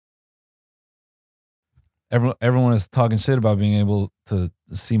everyone is talking shit about being able to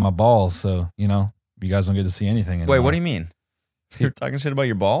see my balls. So, you guys don't get to see anything anymore. Wait, what do you mean? You're talking shit about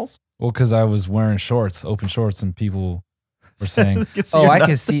your balls? Well, because I was wearing shorts, open shorts, and people were saying,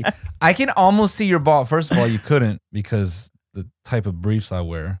 I can almost see your ball. First of all, you couldn't because the type of briefs I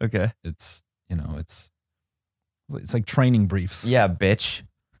wear. Okay. It's like training briefs. Yeah, bitch.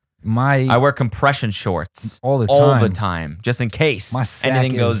 I wear compression shorts all the time, just in case my sack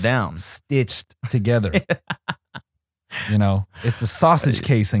anything goes down. Stitched together. It's the sausage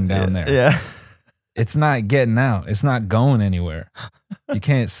casing down there. Yeah. It's not getting out. It's not going anywhere. You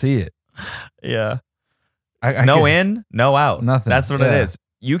can't see it. Yeah. No in, no out. Nothing. That's what it is.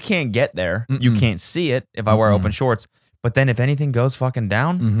 You can't get there. Mm-mm. You can't see it if I wear open shorts. But then if anything goes fucking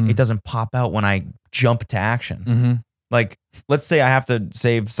down, it doesn't pop out when I jump to action. Mm-hmm. Like, let's say I have to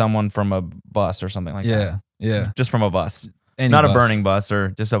save someone from a bus or something like that. Yeah. Just from a bus. Not a burning bus or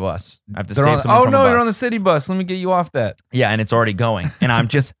just a bus. I have to save someone from a bus. Oh, no, you're on the city bus. Let me get you off that. Yeah, and it's already going. And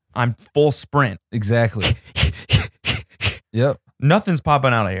I'm full sprint. Exactly. Yep. Nothing's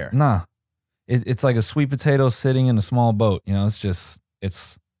popping out of here. Nah. It's like a sweet potato sitting in a small boat.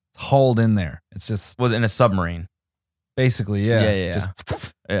 It's hauled in there. It's just. Was in a submarine. Basically, yeah. Yeah.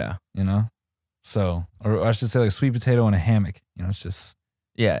 Just, yeah. So, or I should say like a sweet potato in a hammock. It's just.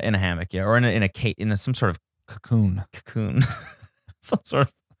 Yeah, in a hammock, yeah. Or in some sort of cocoon. Some sort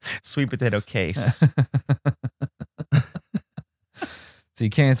of sweet potato case. So you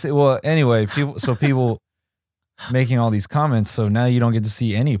can't say, well, anyway, people making all these comments, so now you don't get to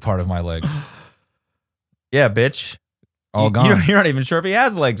see any part of my legs. Yeah, bitch. All gone. You're not even sure if he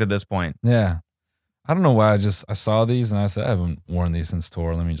has legs at this point. Yeah. I don't know why I saw these and I said, I haven't worn these since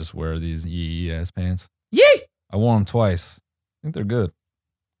tour. Let me just wear these yee ass pants. Yee! I wore them twice. I think they're good.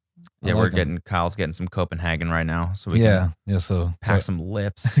 Yeah, Kyle's getting some Copenhagen right now. So we can so pack some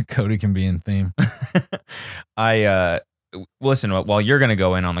lips. Cody can be in theme. Listen, while you're going to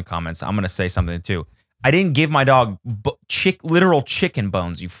go in on the comments, I'm going to say something too. I didn't give my dog literal chicken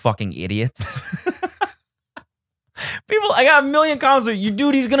bones, you fucking idiots. People, I got a million comments.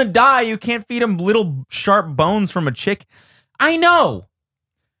 Dude, he's going to die. You can't feed him little sharp bones from a chick. I know.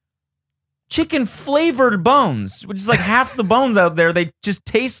 Chicken flavored bones, which is like half the bones out there. They just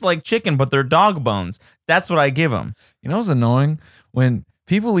taste like chicken, but they're dog bones. That's what I give him. You know what's annoying? When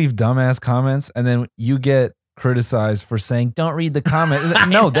people leave dumbass comments and then you get criticized for saying, don't read the comment.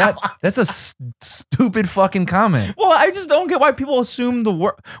 No, that's a stupid fucking comment. Well, I just don't get why people assume the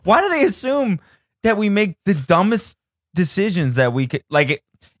word. Why do they assume that we make the dumbest decisions that we could? Like,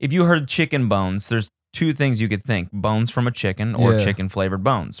 if you heard chicken bones, there's two things you could think: bones from a chicken or chicken flavored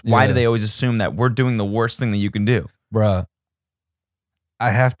bones. Why do they always assume that we're doing the worst thing that you can do? Bruh, I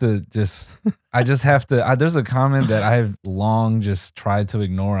just have to, there's a comment that I've long just tried to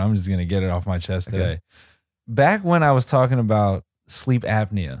ignore. I'm just going to get it off my chest today. Back when I was talking about sleep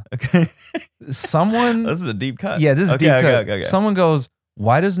apnea. Okay. Someone. This is a deep cut. Yeah, this is a deep cut. Okay. Someone goes,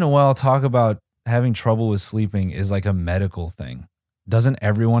 why does Noel talk about having trouble with sleeping is like a medical thing? Doesn't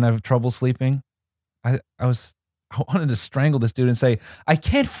everyone have trouble sleeping? I wanted to strangle this dude and say, I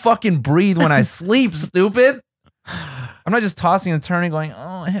can't fucking breathe when I sleep, stupid. I'm not just tossing and turning going,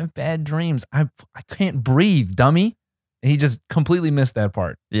 oh, I have bad dreams. I can't breathe, dummy. And he just completely missed that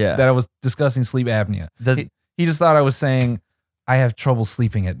part. Yeah. That I was discussing sleep apnea. He just thought I was saying I have trouble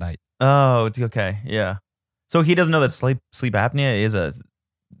sleeping at night. Oh, okay. Yeah. So he doesn't know that sleep apnea is a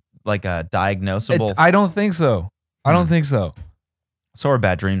diagnosable. I don't think so. I don't think so. So are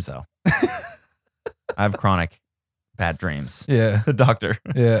bad dreams though. I have chronic bad dreams. Yeah. The doctor.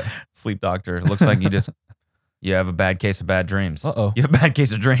 Yeah. Sleep doctor. Looks like you have a bad case of bad dreams. Uh-oh. You have a bad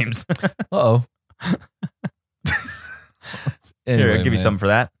case of dreams. Uh-oh. Anyway, Here, I'll give you something for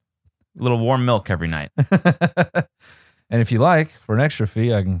that. A little warm milk every night. And if you like, for an extra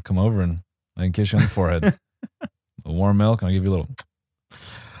fee, I can come over and I can kiss you on the forehead. A warm milk, and I'll give you a little.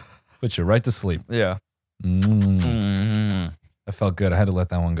 Put you right to sleep. Yeah. That felt good. I had to let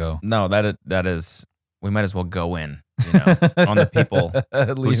that one go. No, that is. We might as well go in, on the people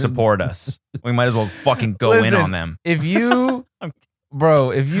who support us. We might as well fucking go in on them. If you,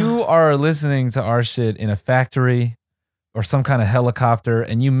 if you are listening to our shit in a factory or some kind of helicopter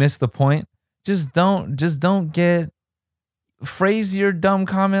and you miss the point, just don't phrase your dumb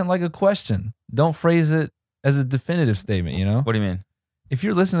comment like a question. Don't phrase it as a definitive statement, What do you mean? If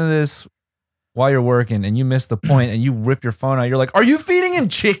you're listening to this while you're working and you miss the point and you rip your phone out, you're like, are you feeding him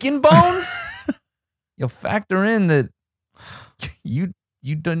chicken bones? You'll factor in that you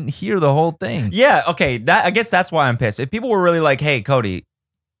didn't hear the whole thing. Yeah, okay. I guess that's why I'm pissed. If people were really like, hey, Cody,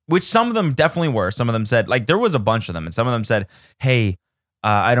 which some of them definitely were. Some of them said, like, there was a bunch of them, and some of them said, hey,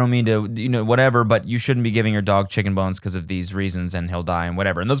 I don't mean to, whatever, but you shouldn't be giving your dog chicken bones because of these reasons and he'll die and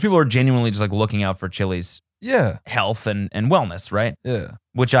whatever. And those people are genuinely just like looking out for Chili's health and wellness, right? Yeah.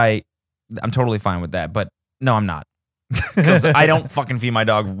 Which I'm totally fine with that, but no, I'm not. Because I don't fucking feed my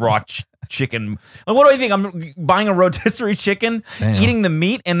dog raw chicken. Like, what do I think? I'm buying a rotisserie chicken, eating the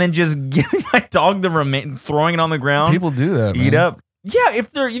meat, and then just giving my dog the remain, throwing it on the ground. People do that, Eat man. up. Yeah,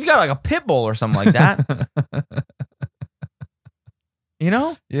 if you've got like a pit bull or something like that.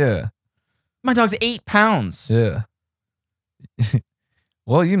 Yeah. My dog's 8 pounds. Yeah.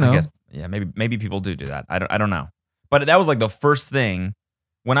 Well, I guess, yeah, maybe people do that. I don't know. But that was like the first thing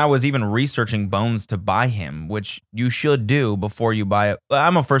when I was even researching bones to buy him, which you should do before you buy it.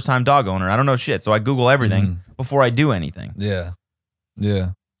 I'm a first-time dog owner. I don't know shit, so I Google everything before I do anything. Yeah.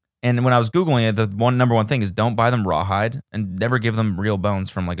 Yeah. And when I was Googling it, the number one thing is don't buy them rawhide and never give them real bones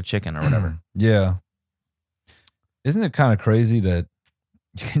from like a chicken or whatever. Yeah. Isn't it kind of crazy that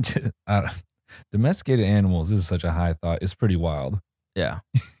you can just, domesticated animals, this is such a high thought. It's pretty wild. Yeah.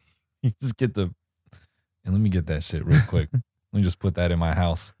 You just get and let me get that shit real quick. Let me just put that in my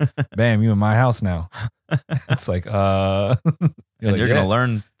house. Bam, you in my house now. It's like, you're going to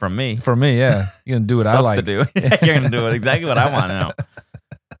learn from me. From me, yeah. You're going to do what I like. To do. You're going to do exactly what I want to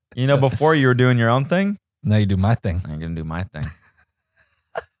know. Before you were doing your own thing. Now you do my thing. I'm going to do my thing.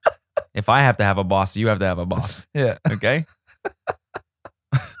 If I have to have a boss, you have to have a boss. Yeah. Okay?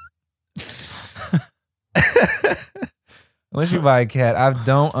 Unless you buy a cat. I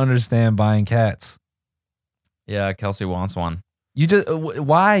don't understand buying cats. Yeah, Kelsey wants one. You just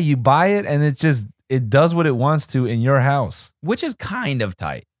why you buy it and it does what it wants to in your house, which is kind of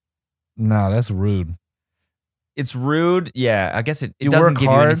tight. No, that's rude. It's rude. Yeah, I guess it doesn't give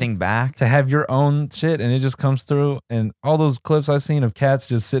you anything back to have your own shit, and it just comes through. And all those clips I've seen of cats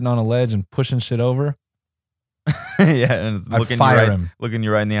just sitting on a ledge and pushing shit over. Yeah, and it's looking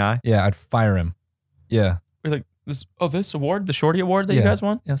you right in the eye. Yeah, I'd fire him. Yeah, we're like this award, the Shorty Award that you guys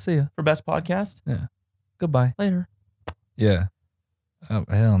won. Yeah, see ya for best podcast. Yeah, goodbye later. Yeah. Oh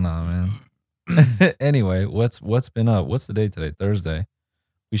hell no, man. Anyway, what's been up? What's the date today? Thursday.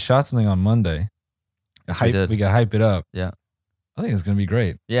 We shot something on Monday. Yes, we got hype it up. Yeah. I think it's gonna be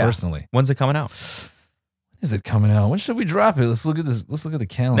great. Yeah. Personally. When's it coming out? When is it coming out? When should we drop it? Let's look at this. Let's look at the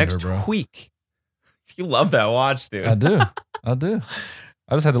calendar, next bro. Week. You love that watch, dude. I do.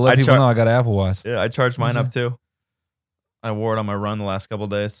 I just had to let people know I got an Apple Watch. Yeah, I charged mine up too. I wore it on my run the last couple of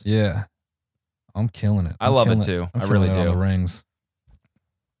days. Yeah. I'm killing it. I love it too. I really do. On the rings.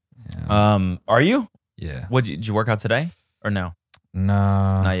 Yeah. Are you? Yeah. Did you work out today or no?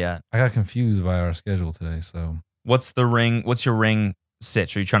 Nah. Not yet. I got confused by our schedule today, so. What's your ring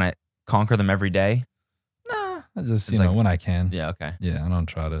sitch? Are you trying to conquer them every day? Nah. I just, when I can. Yeah, okay. Yeah, I don't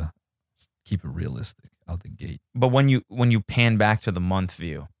try to keep it realistic out the gate. But when you pan back to the month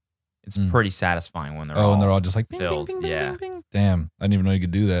view, it's pretty satisfying when they're all and they're all just like filled. Bing, bing, yeah. Bing, bing, bing. Damn, I didn't even know you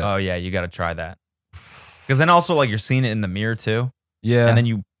could do that. Oh yeah, you got to try that. Because then also like you're seeing it in the mirror too. Yeah. And then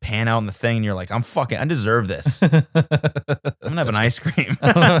you pan out in the thing and you're like, I deserve this. I'm gonna have an ice cream.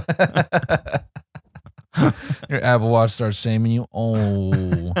 Your Apple Watch starts shaming you.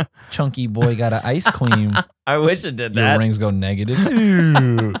 Oh, chunky boy got an ice cream. I wish it did that. Your rings go negative.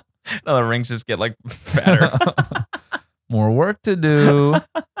 No, the rings just get like fatter. More work to do.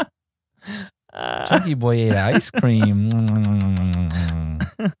 Chunky boy ate ice cream.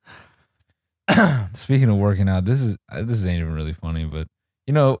 Speaking of working out, this ain't even really funny, but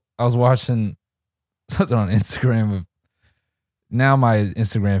I was watching something on Instagram of now my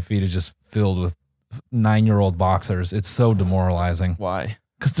Instagram feed is just filled with 9-year-old boxers. It's so demoralizing. Why?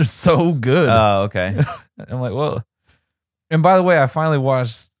 Because they're so good. Oh, okay. I'm like, well, and by the way, I finally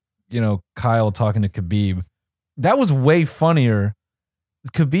watched, Kyle talking to Khabib. That was way funnier.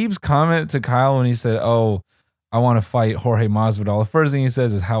 Khabib's comment to Kyle when he said, "Oh, I want to fight Jorge Masvidal." The first thing he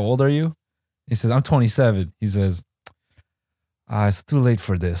says is, "How old are you?" He says, "I'm 27." He says, "It's too late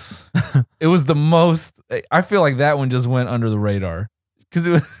for this." It was the most. I feel like that one just went under the radar because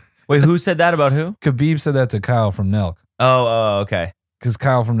it was. Wait, who said that about who? Khabib said that to Kyle from Nelk. Oh, okay. Because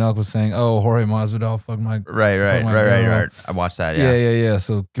Kyle from Nelk was saying, "Oh, Jorge Masvidal, fuck my right. I watched that. Yeah.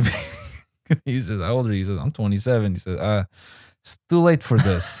 So he says, "How old are you?" He says, "I'm 27." He says, "It's too late for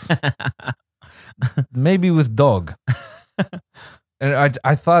this. Maybe with dog." And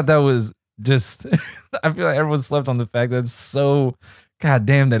I thought that was just. I feel like everyone slept on the fact that it's so. God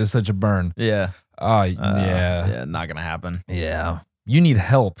damn, that is such a burn. Yeah. Oh yeah. Yeah, not gonna happen. Yeah. You need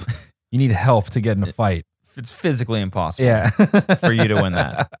help. You need help to get in a fight. It's physically impossible. Yeah. For you to win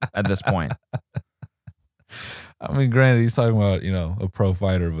that at this point. I mean, granted, he's talking about a pro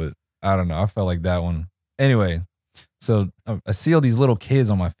fighter, but I don't know. I felt like that one. Anyway, So I see all these little kids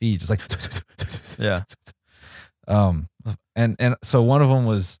on my feet, just like Yeah. And so one of them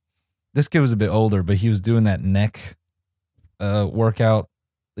was, this kid was a bit older, but he was doing that neck workout.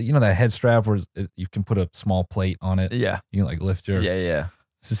 You know that head strap where you can put a small plate on it. Yeah. You can like lift your. Yeah.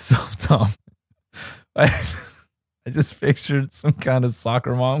 This is so dumb. I just pictured some kind of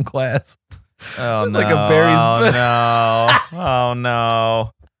soccer mom class. Oh no! Like a Barry's. Oh no! Oh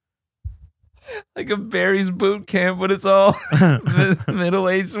no! Like a Barry's boot camp, but it's all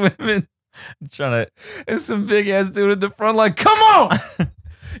middle-aged women. Trying to, and some big ass dude at the front, like, come on,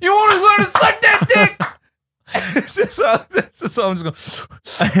 you want to learn to suck that dick? It's just so I'm just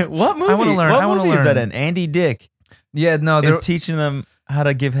going. What movie? I want to learn. What I want to movie learn. is that in? Andy Dick. Yeah, no, Is teaching them how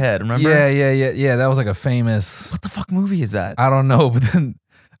to give head. Remember? Yeah. That was like a famous. What the fuck movie is that? I don't know, but then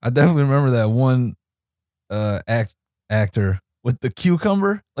I definitely remember that one actor with the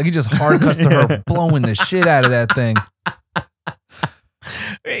cucumber. Like he just hard cuts to her, blowing the shit out of that thing.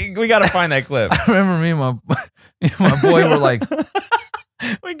 We gotta find that clip. I remember me and my boy were like,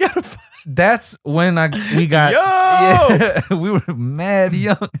 we gotta. That's when we got. Yo! Yeah, we were mad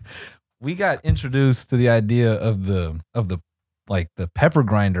young. We got introduced to the idea of the like the pepper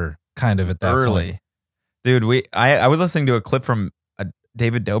grinder kind of at that Early. point. Dude, I was listening to a clip from a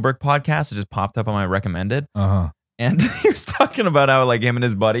David Dobrik podcast. It just popped up on my recommended. And he was talking about how like him and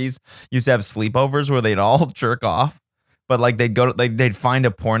his buddies used to have sleepovers where they'd all jerk off, but like they'd find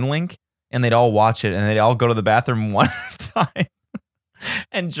a porn link and they'd all watch it and they'd all go to the bathroom one at a time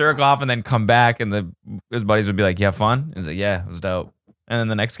and jerk off and then come back and his buddies would be like, "You have fun?" He's like, "Yeah, it was dope." And then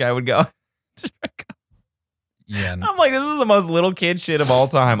the next guy would go. Yeah, I'm like, this is the most little kid shit of all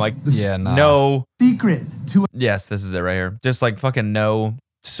time. Like, no secret to. Yes, this is it right here. Just like fucking no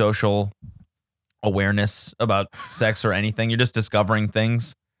social awareness about sex or anything. You're just discovering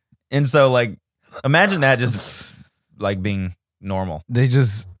things. And so like imagine that just like being normal. They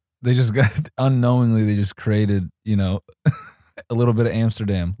just got unknowingly they just created, you know, a little bit of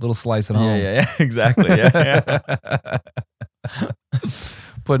Amsterdam, little slice at home. Yeah, exactly. Yeah.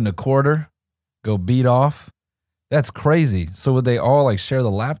 Put in a quarter, go beat off. That's crazy. So would they all like share the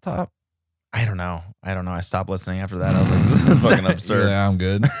laptop? I don't know. I stopped listening after that. I was like, this is fucking absurd. Yeah, I'm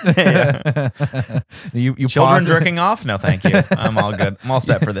good. you Children pause jerking off? No, thank you. I'm all good. I'm all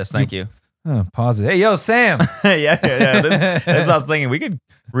set for this. Thank you. Pause it. Hey, yo, Sam. Yeah. That's what I was thinking. We could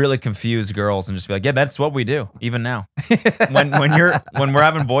really confuse girls and just be like, yeah, that's what we do, even now. When we're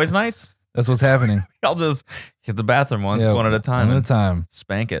having boys' nights, that's what's happening. I'll just hit the bathroom one at a time. One at a time.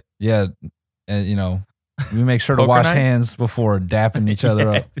 Spank it. Yeah. And you know, we make sure to Poker wash nights? hands before dapping each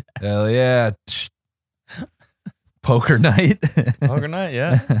other up. Hell yeah. Poker night. Poker night,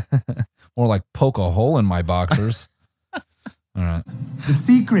 yeah. More like poke a hole in my boxers. All right. The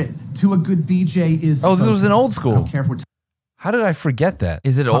secret to a good BJ is. Oh, this was an focus. old school. I don't care if we're How did I forget that?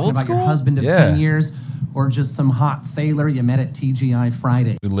 Is it talking old about school? your husband of Yeah. 10 years or just some hot sailor you met at TGI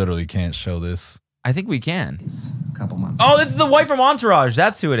Friday. We literally can't show this. I think we can. A couple months Oh, ago, it's the wife from Entourage.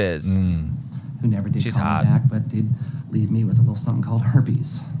 That's who it is. who never did She's call hot. me back, but did leave me with a little something called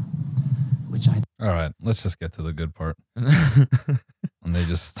herpes, which I All right, let's just get to the good part. And they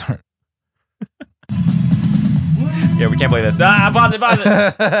just start. Yeah, we can't play this. Pause it.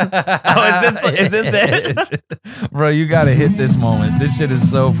 Oh, is this it? Bro, you gotta hit this moment. This shit is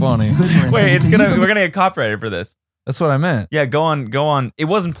so funny. goodness. Wait, so we're gonna get copyrighted for this. That's what I meant. Yeah, go on. It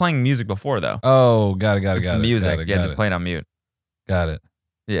wasn't playing music before though. Oh, got it. It's the music. Just play it on mute. Got it.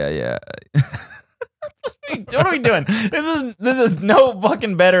 Yeah. What are we doing? This is no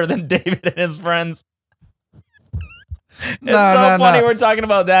fucking better than David and his friends. It's so funny we're talking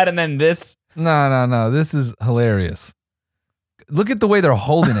about that and then this. No. This is hilarious. Look at the way they're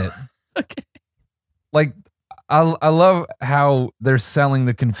holding it. Okay. Like, I love how they're selling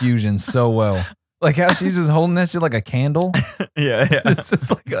the confusion so well. Like how she's just holding that shit like a candle. Yeah. It's just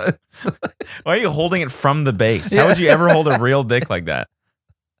like a. Why are you holding it from the base? How would you ever hold a real dick like that?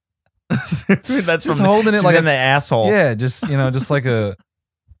 That's Just from holding it she's like in the asshole. Yeah, just just like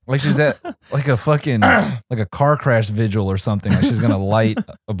she's at like a fucking like a car crash vigil or something. Like she's gonna light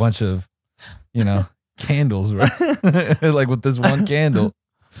a bunch of candles, right? Like with this one candle.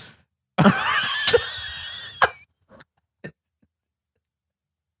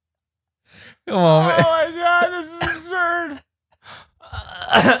 Come on, man. Oh my god, this is absurd.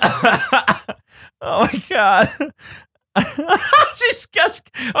 Oh my god. She's just,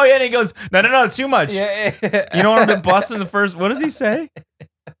 oh yeah, and he goes, no, too much. Yeah. You don't want to be busting the first. What does he say?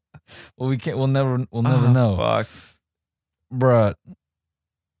 Well, we can't. We'll never know, Fuck. bruh.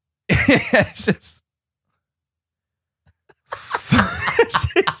 It's just.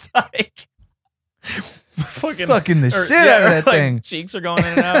 She's like, Fucking sucking the shit out of that like, thing. Cheeks are going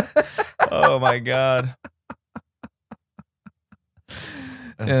in and out. Oh my god.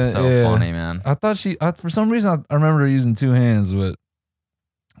 That's so funny, man. I thought for some reason, I remember her using 2 hands, but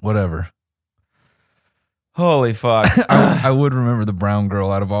whatever. Holy fuck. I would remember the brown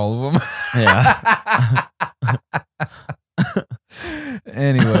girl out of all of them. Yeah.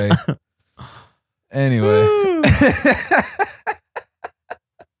 Anyway.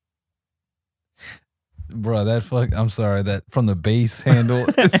 Bro, I'm sorry, that from the base handle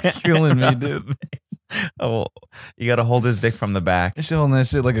is killing me, dude. Oh, you got to hold his dick from the back. She's holding that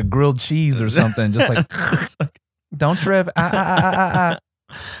shit like a grilled cheese or something. Just like, don't trip.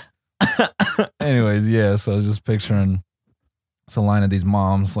 Anyways, yeah, so I was just picturing it's a line of these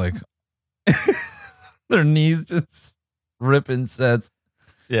moms, like, their knees just ripping sets.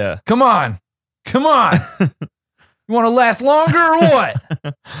 Yeah. Come on. You want to last longer or what?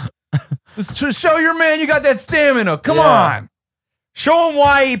 Let's show your man you got that stamina. Come on. Show him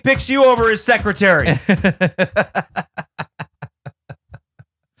why he picks you over his secretary.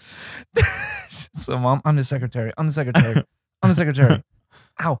 So, Mom, I'm the secretary.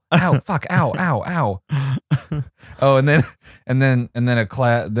 Ow, fuck, ow. Oh, and then another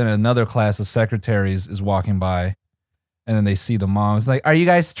class of secretaries is walking by, and then they see the moms like, "Are you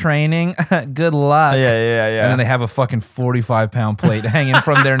guys training? Good luck." Yeah. And then they have a fucking 45-pound plate hanging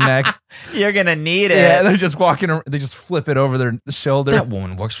from their neck. You're gonna need it. Yeah, they're just walking. They just flip it over their shoulder. That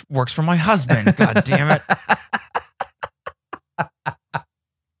woman works for my husband. God damn it.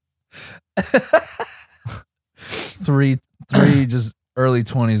 Three just early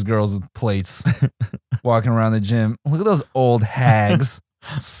 20s girls with plates walking around the gym. Look at those old hags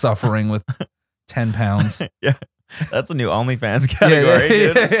suffering with 10 pounds. Yeah. That's a new OnlyFans category,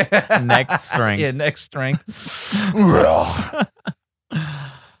 dude. Yeah. Neck strength. Yeah, neck strength.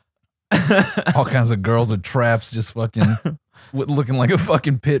 All kinds of girls with traps just fucking looking like a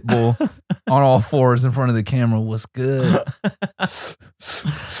fucking pit bull on all fours in front of the camera. What's good?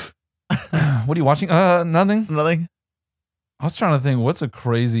 What are you watching? Nothing. I was trying to think, what's a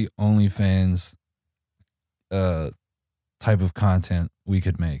crazy OnlyFans type of content we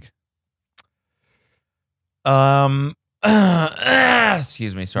could make?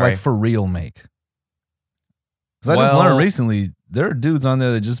 Excuse me, sorry. Like for real make. Because I just learned recently, there are dudes on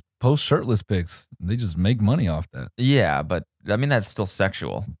there that just post shirtless pics. They just make money off that. Yeah, but I mean, that's still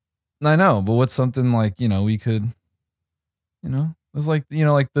sexual. I know, but what's something like, we could, it's like,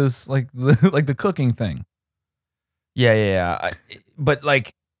 like this, like the cooking thing. Yeah. But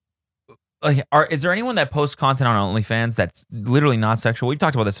is there anyone that posts content on OnlyFans that's literally not sexual? We've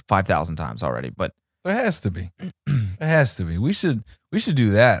talked about this 5,000 times already, but there has to be. There has to be. We should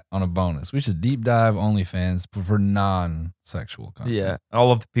do that on a bonus. We should deep dive OnlyFans for non-sexual content. Yeah,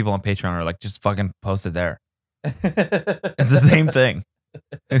 all of the people on Patreon are like, just fucking post it there. It's the same thing,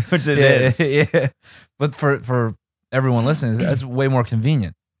 which it is. Yeah, but for everyone listening, that's way more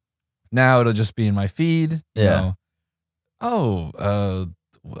convenient. Now it'll just be in my feed. You know. I'm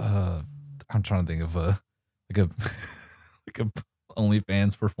trying to think of a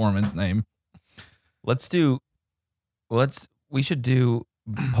OnlyFans performance name. We should do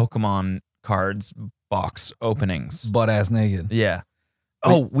Pokemon cards box openings. Butt ass naked. Yeah.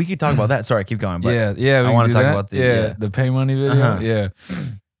 Oh, we could talk about that. Sorry, keep going. But yeah. I want to talk about the pay money video. Uh-huh. Yeah,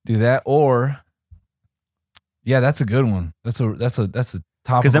 do that or that's a good one. That's a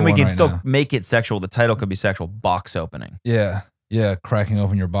topical. Because then we can still now. make it sexual. The title could be sexual box opening. Yeah, cracking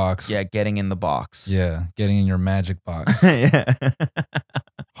open your box. Yeah, getting in the box. Yeah, getting in your magic box. Yeah.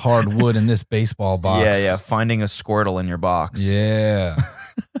 Hard wood in this baseball box. Yeah. Finding a Squirtle in your box. Yeah.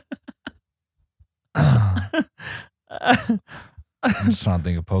 I'm just trying to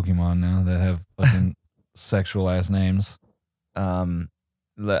think of Pokemon now that have fucking sexual ass names.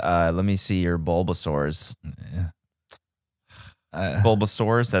 Let me see your Bulbasaurs. Yeah.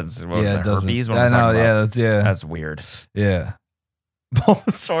 Bulbasaurs? That's what was that? Doesn't. Herpes? What I I'm know. talking about? That's weird. Yeah.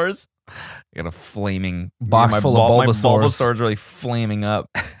 Bulbasaurs. I got a flaming box full of Bulbasaurs. My Bulbasaur's really flaming up.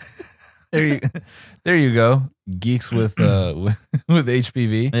 There you go. Geeks with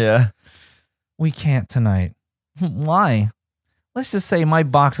HPV. Yeah. We can't tonight. Why? Let's just say my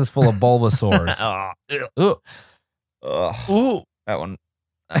box is full of Bulbasaurs. Ooh. Ooh. That one.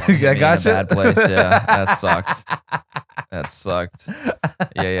 I I got you. Bad place. Yeah, that sucked.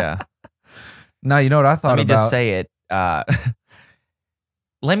 Yeah. Now you know what I thought Let me about. just say it.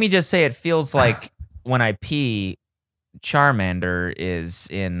 Let me just say it feels like when I pee, Charmander is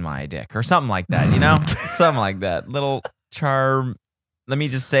in my dick or something like that. Something like that. Little Let me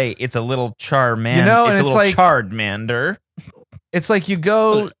just say it's a little Charmander. And it's a little like Chardmander. It's like you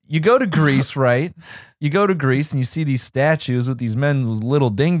go to Greece, right? You go to Greece and you see these statues with these men with little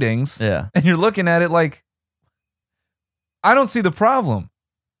ding-dings. Yeah. And you're looking at it like, I don't see the problem.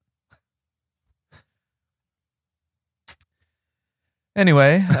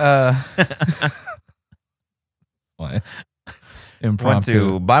 Anyway, what? Impromptu. Went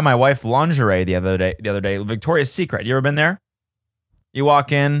to buy my wife lingerie the other day. Victoria's Secret. You ever been there? You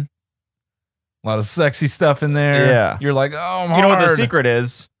walk in. A lot of sexy stuff in there. Yeah. You're like, oh, You know what the secret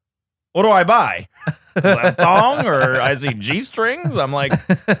is? What do I buy? Is that thong or I see G-strings? I'm like,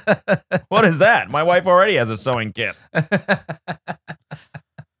 what is that? My wife already has a sewing kit.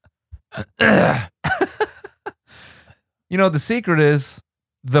 You know what the secret is?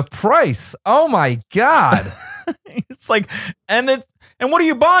 The price. Oh my God. It's like, and what are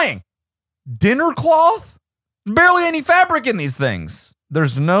you buying? Dinner cloth? There's barely any fabric in these things.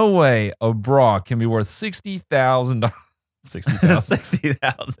 There's no way a bra can be worth $60,000.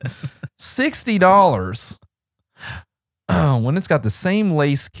 $60 when it's got the same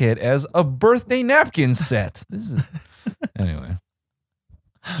lace kit as a birthday napkin set. This is anyway.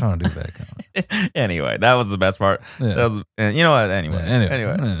 I'm trying to do that comment. Anyway, that was the best part. Yeah. That was, you know what? Anyway.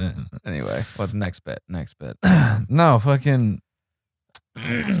 Yeah, Anyway. What's next bit? No, fucking.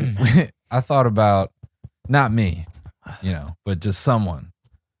 I thought about not me, but just someone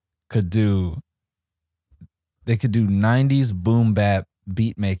could do. They could do 90s boom bap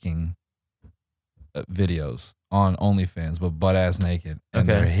beat making videos on OnlyFans, but butt ass naked, and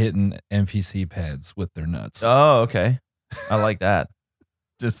Okay. they're hitting NPC pads with their nuts. Oh, okay. I like that.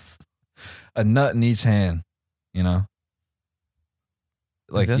 Just a nut in each hand,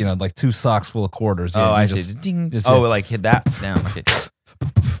 like this? like 2 socks full of quarters. Oh, I you see. Ding. just Oh, hit- like hit that down. Okay.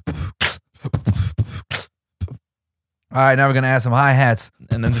 All right, now we're gonna add some hi-hats.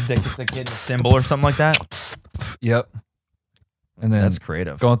 And then the dick is like hitting a cymbal or something like that. Yep. And then That's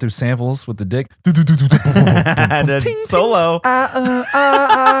creative. going through samples with the dick. And then solo.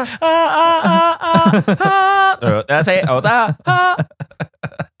 That's it. Oh,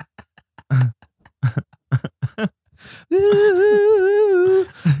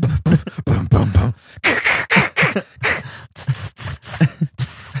 Boom, boom, boom.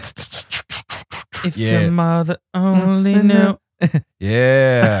 If Yeah. your mother only knew.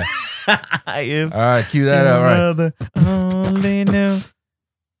 Yeah. If All right, cue that your up. All right. mother only knew.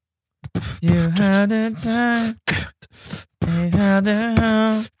 You had the time. You had the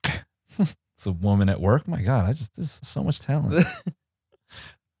home. It's a woman at work. My God, this is so much talent.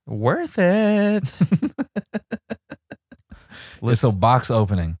 Worth it. Yeah, so box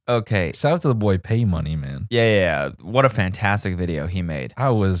opening. Okay. Shout out to the boy Pay Money, man. Yeah. What a fantastic video he made. I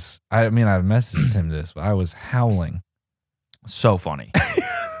messaged him this, but I was howling. So funny.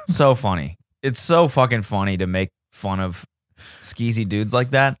 So funny. It's so fucking funny to make fun of skeezy dudes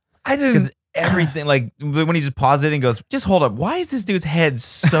like that. I didn't. Because everything, like when he just paused it and goes, just hold up. Why is this dude's head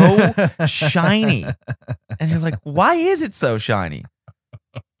so shiny? And you're like, why is it so shiny?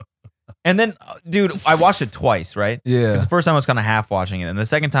 And then, dude, I watched it twice, right? Yeah. Because the first time I was kind of half watching it. And the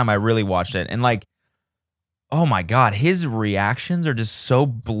second time I really watched it. And like, oh my God, his reactions are just so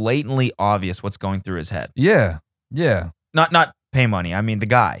blatantly obvious what's going through his head. Yeah. Yeah. Not Pay Money. I mean, the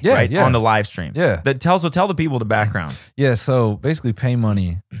guy, Yeah, right? yeah. On the live stream. Yeah. Tell the people the background. Yeah. So basically, Pay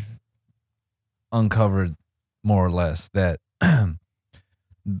Money uncovered more or less that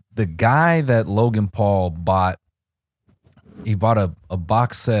the guy that Logan Paul bought, he bought a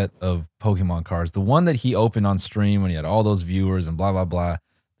box set of Pokemon cards. The one that he opened on stream when he had all those viewers and blah, blah, blah.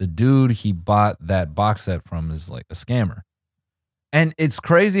 The dude he bought that box set from is like a scammer. And it's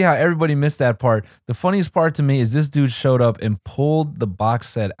crazy how everybody missed that part. The funniest part to me is this dude showed up and pulled the box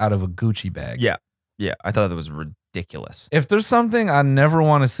set out of a Gucci bag. Yeah. Yeah. I thought that was ridiculous. If there's something I never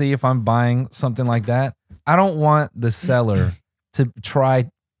want to see if I'm buying something like that, I don't want the seller to try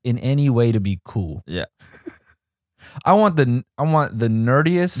in any way to be cool. Yeah. I want the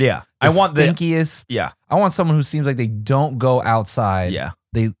nerdiest. Yeah. The I want the stinkiest. Yeah. I want someone who seems like they don't go outside. Yeah.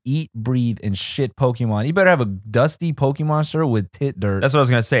 They eat, breathe, and shit Pokemon. You better have a dusty Pokemon shirt with tit dirt. That's what I was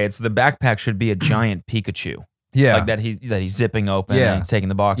gonna say. It's the backpack should be a giant Pikachu. Yeah. Like that he's zipping open Yeah. and he's taking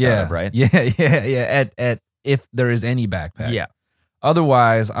the box out of, right? Yeah. At if there is any backpack. Yeah.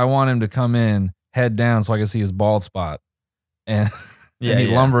 Otherwise, I want him to come in head down so I can see his bald spot, and, Yeah, and he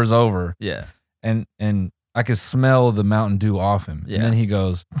yeah. lumbers over, Yeah. and I could smell the Mountain Dew off him. Yeah. And then he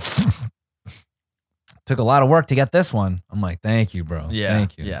goes, "Took a lot of work to get this one." I'm like, "Thank you, bro. Yeah,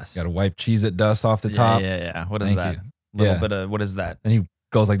 Thank you. yes. Got to wipe Cheez-It dust off the Yeah, top." Yeah. What is Thank that? you. Little Yeah. bit of what is that? And he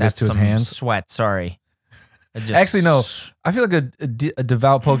goes like That's this to his some hands. sweat. Sorry. Actually, no. I feel like a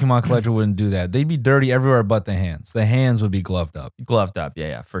devout Pokemon collector wouldn't do that. They'd be dirty everywhere but the hands. The hands would be gloved up. Gloved up,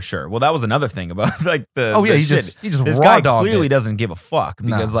 yeah, for sure. Well, that was another thing about like the he shit. just This raw guy dogged clearly it. doesn't give a fuck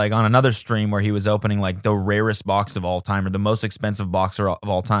because No. like on another stream where he was opening like the rarest box of all time or the most expensive box of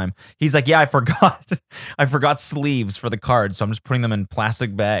all time, he's like, yeah, I forgot sleeves for the cards, so I'm just putting them in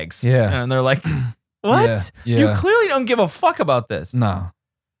plastic bags. Yeah. And they're like, what? Yeah. You clearly don't give a fuck about this. No.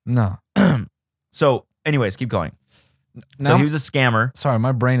 So, anyways, keep going. Now, So he was a scammer. sorry,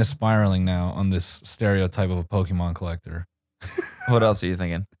 my brain is spiraling now on this stereotype of a Pokemon collector. What else are you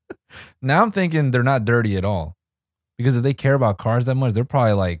thinking? Now I'm thinking they're not dirty at all. Because if they care about cars that much, they're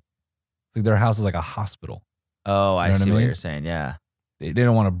probably like their house is like a hospital. Oh, I You know see what I what mean? you're saying. Yeah. They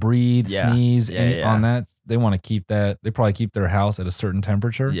don't want to breathe, Yeah. sneeze Yeah. on that. They want to keep that. They probably keep their house at a certain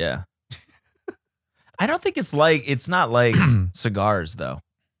temperature. Yeah. I don't think it's not like cigars though.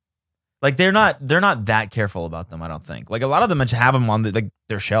 Like they're not that careful about them, I don't think. Like a lot of them just have them on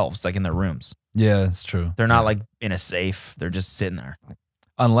their shelves, like in their rooms. Yeah, it's true. They're not Yeah. like in a safe. They're just sitting there.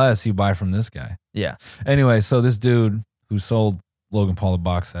 Unless you buy from this guy. Yeah. Anyway, so this dude who sold Logan Paul a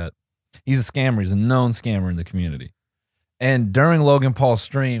box set, he's a scammer. He's a known scammer in the community. And during Logan Paul's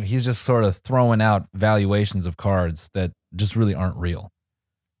stream, he's just sort of throwing out valuations of cards that just really aren't real.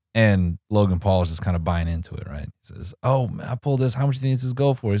 And Logan Paul is just kind of buying into it, right? He says, oh, man, I pulled this. How much do you think this is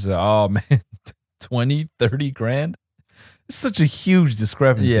go for? He said, oh, man, 20, 30 grand? It's such a huge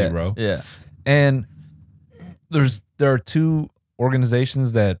discrepancy, bro. Yeah. And there are two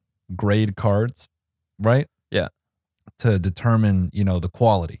organizations that grade cards, right? Yeah. To determine, the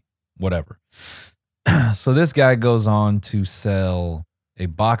quality, whatever. So this guy goes on to sell a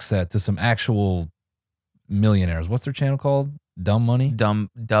box set to some actual millionaires. What's their channel called? Dumb Money?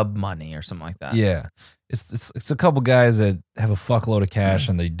 Dub money or something like that. Yeah. It's a couple guys that have a fuckload of cash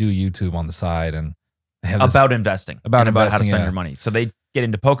and they do YouTube on the side and they have About investing. About and about how to investing, spend yeah. your money. So they get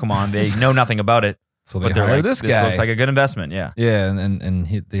into Pokemon. They know nothing about it. so they But they're hire like, this this guy. looks like a good investment. Yeah. Yeah, and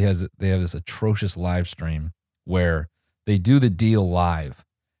they have this atrocious live stream where they do the deal live,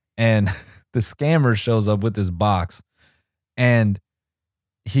 and the scammer shows up with this box, and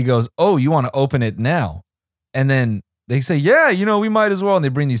he goes, "Oh, you want to open it now?" And then they say, "Yeah, we might as well." And they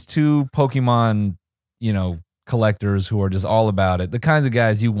bring these two Pokemon, collectors who are just all about it, the kinds of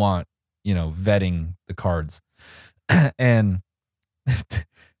guys you want, vetting the cards, and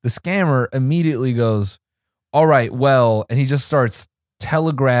the scammer immediately goes, all right, well, and he just starts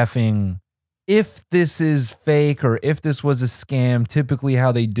telegraphing if this is fake or if this was a scam, typically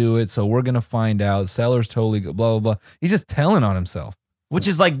how they do it. So we're going to find out. Seller's totally good, blah, blah, blah. He's just telling on himself. Which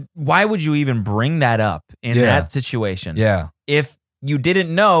is like, why would you even bring that up in Yeah. that situation? Yeah. If you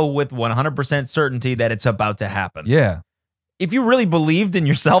didn't know with 100% certainty that it's about to happen. Yeah. If you really believed in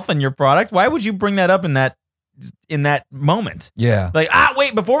yourself and your product, why would you bring that up in that moment? Yeah. Like,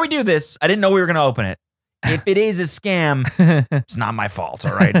 wait, before we do this, I didn't know we were going to open it. If it is a scam, it's not my fault,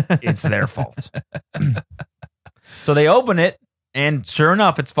 all right? It's their fault. So they open it, and sure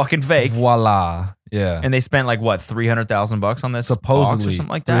enough, it's fucking fake. Voila. Yeah. And they spent like, what, $300,000 on this box Supposedly or something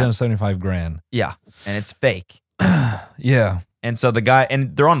like that? 375 grand. Yeah, and it's fake. Yeah. And so the guy,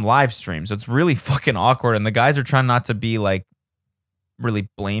 and they're on live stream, so it's really fucking awkward. And the guys are trying not to be like really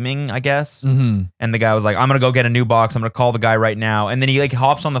blaming, I guess. Mm-hmm. And the guy was like, I'm gonna go get a new box. I'm gonna call the guy right now. And then he like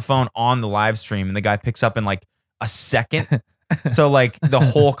hops on the phone on the live stream, and the guy picks up in like a second. So like the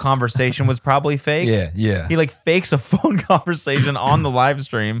whole conversation was probably fake. Yeah. Yeah. He like fakes a phone conversation on the live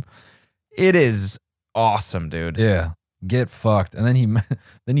stream. It is awesome, dude. Yeah. Get fucked. And then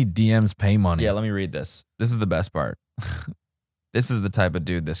he DMs pay money. Yeah, let me read this. This is the best part. This is the type of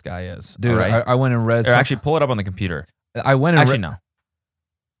dude this guy is. Dude, all right? I went and read Or actually, pull it up on the computer. I went and Actually, no.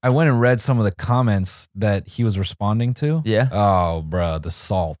 I went and read some of the comments that he was responding to. Yeah. Oh, bro, the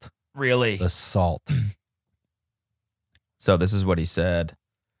salt. Really? The salt. So this is what he said.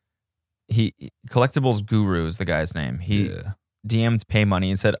 He Collectibles Guru is the guy's name. He Yeah. DM'd Pay Money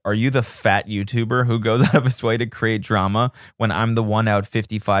and said, "Are you the fat YouTuber who goes out of his way to create drama when I'm the one out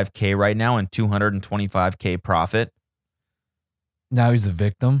 55K right now and 225K profit?" Now he's a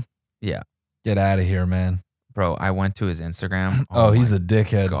victim. Yeah. Get out of here, man. Bro, I went to his Instagram. Oh, he's my a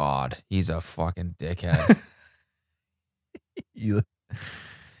dickhead. God, he's a fucking dickhead. You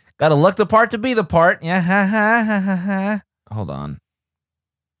gotta look the part to be the part. Yeah. Ha, ha, ha, ha, ha. Hold on.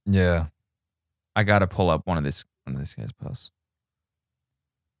 Yeah. I gotta pull up one of these guys' posts.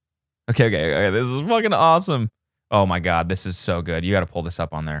 Okay. This is fucking awesome. Oh my God, this is so good. You gotta pull this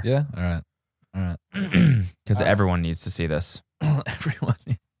up on there. Yeah. All right. Because everyone needs to see this. Everyone.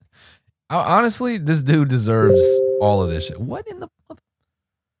 Honestly, this dude deserves all of this shit. What in the?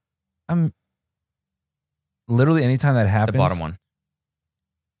 literally anytime that happens, The bottom one.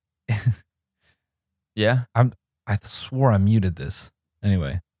 Yeah. I swore I muted this.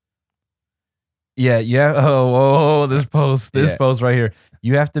 Anyway. Yeah. Oh, this post right here.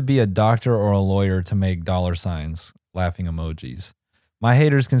 You have to be a doctor or a lawyer to make $signs, laughing emojis. My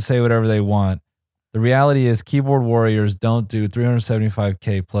haters can say whatever they want. The reality is keyboard warriors don't do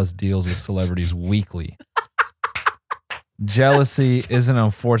 375K plus deals with celebrities weekly. Jealousy is an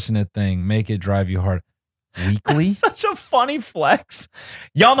unfortunate thing. Make it drive you hard. Weekly? That's such a funny flex.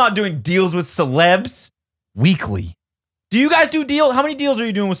 Y'all not doing deals with celebs? Weekly. Do you guys do deals? How many deals are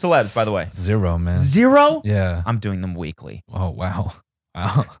you doing with celebs, by the way? 0, man. 0? Yeah. I'm doing them weekly. Oh, wow.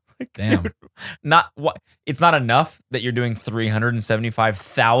 Wow. Damn. Dude, not what? It's not enough that you're doing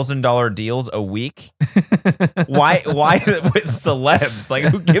 $375,000 deals a week. Why with celebs? Like,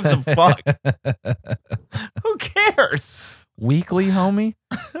 who gives a fuck? Who cares? Weekly, homie.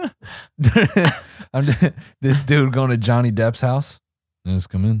 This dude going to Johnny Depp's house. Let's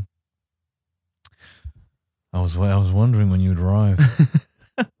come in. I was wondering when you'd arrive.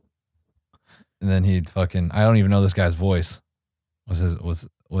 And then he'd fucking, I don't even know this guy's voice. What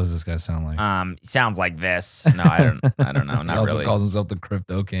does this guy sound like? Sounds like this. No, I don't know. Not he also really. calls himself the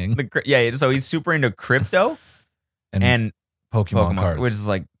Crypto King. Yeah, so he's super into crypto and Pokemon cards. which is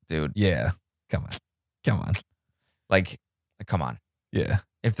like, dude, Yeah. Come on. like, come on. Yeah.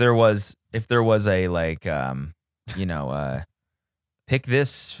 If there was a like, pick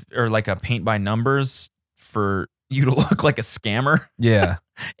this or like a paint by numbers for you to look like a scammer, Yeah.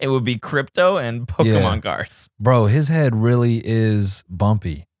 it would be crypto and Pokemon cards. Bro, his head really is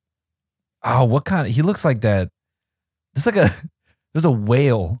bumpy. Oh, what kind of, he looks like that. There's a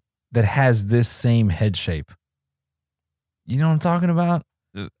whale that has this same head shape. You know what I'm talking about?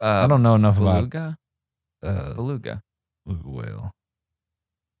 I don't know enough Beluga? about Beluga. whale.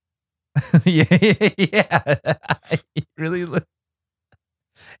 Yeah. He really looks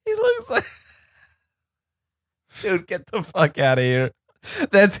like, dude, get the fuck out of here.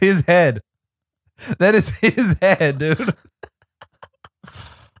 That's his head. That is his head, dude.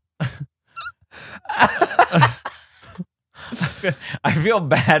 I feel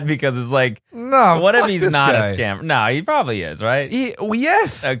bad because it's like, No, what if fuck he's this not guy. a scammer? No, he probably is, right?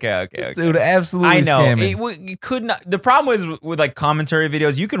 Yes. Okay. This dude absolutely I know. scamming. It could not. The problem with like commentary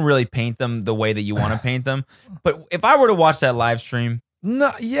videos, you can really paint them the way that you want to paint them. But if I were to watch that live stream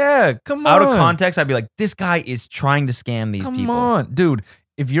No, yeah, come on. out of context, I'd be like, this guy is trying to scam these Come people. on, dude.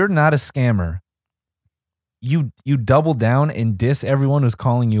 If you're not a scammer, you double down and diss everyone who's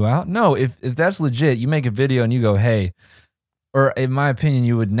calling you out. No, if that's legit, you make a video and you go, hey, or in my opinion,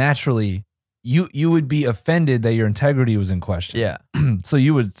 you would naturally, you would be offended that your integrity was in question. Yeah. So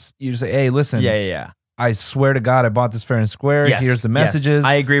you say, hey, listen, Yeah. I swear to God, I bought this fair and square. Yes, Here's the yes. messages.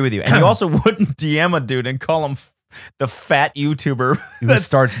 I agree with you. And you also wouldn't DM a dude and call him the fat YouTuber Who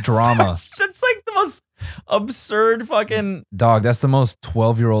starts drama. It's like the most absurd fucking. Dog, that's the most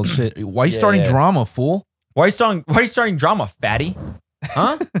 12-year-old shit. Why are you starting drama, fool? Why are you starting drama, fatty?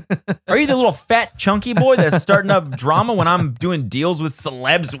 Huh? Are you the little fat chunky boy that's starting up drama when I'm doing deals with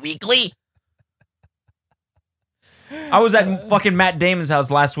celebs weekly? I was at fucking Matt Damon's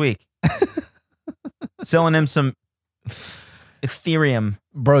house last week. Selling him some Ethereum.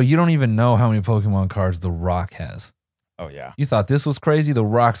 Bro, you don't even know how many Pokemon cards The Rock has. Oh, yeah. You thought this was crazy? The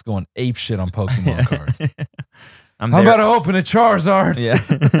Rock's going ape shit on Pokemon cards. I'm about to open a Charizard. Yeah.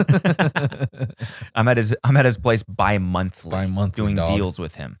 I'm at his place bi-monthly doing dog. deals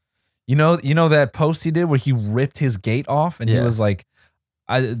with him. You know that post he did where he ripped his gate off and he was like,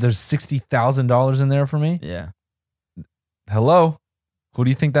 there's $60,000 in there for me? Yeah. Hello? Who do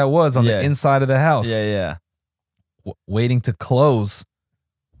you think that was on the inside of the house? Yeah. Waiting to close.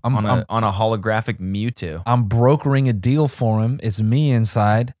 On a holographic Mewtwo. I'm brokering a deal for him. It's me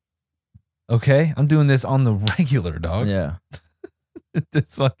inside. Okay? I'm doing this on the regular, dog. Yeah.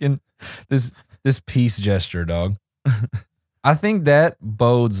 this peace gesture, dog. I think that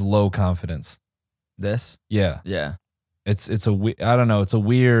bodes low confidence. This? Yeah. Yeah. I don't know. It's a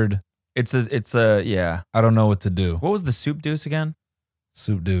weird. It's a yeah. I don't know what to do. What was the Soup Deuce again?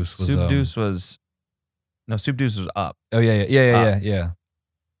 Soup Deuce was. Soup Deuce was up. Oh yeah.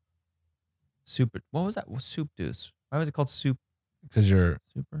 What was that? Soup Deuce. Why was it called Soup? Because you're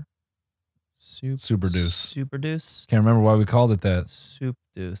Super Deuce. Super Deuce. Can't remember why we called it that. Soup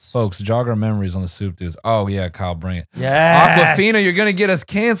Deuce. Folks, jog our memories on the Soup Deuce. Oh yeah, Kyle, bring it. Yes. Aquafina, you're gonna get us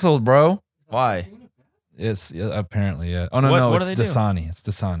canceled, bro. Why? It's apparently yeah. Oh no, What it's do they do? Dasani. It's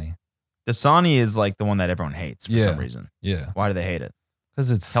Dasani. Dasani is like the one that everyone hates for some reason. Yeah. Why do they hate it? Because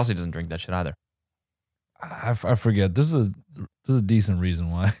it's Kelsey doesn't drink that shit either. I forget. There's a decent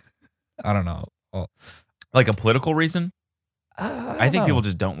reason why. I don't know. Like a political reason? I think don't people know.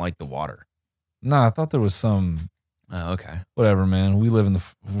 just don't like the water. No, I thought there was some. Oh, okay. Whatever, man. We live in the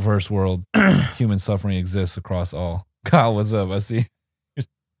first world. Human suffering exists across all. Kyle, what's up? I see.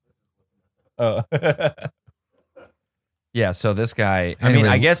 Oh. Yeah, so this guy, I Anyway.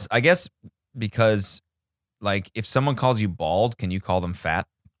 mean, I guess because like if someone calls you bald, can you call them fat?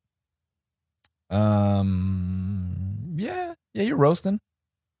 Yeah, you're roasting.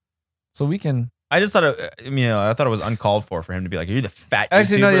 So we can. I just thought I thought it was uncalled for him to be like, "You're the fat."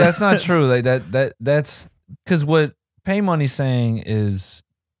 Actually, no, YouTuber." yeah, that's not true. Like that's because what Pay Money's saying is,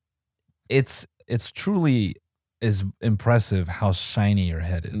 it's truly is impressive how shiny your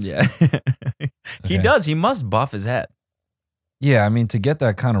head is. Yeah, he Okay. does. He must buff his head. Yeah, I mean, to get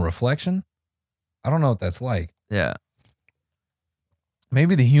that kind of reflection, I don't know what that's like. Yeah,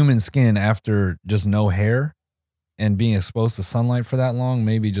 Maybe the human skin after just no hair and being exposed to sunlight for that long,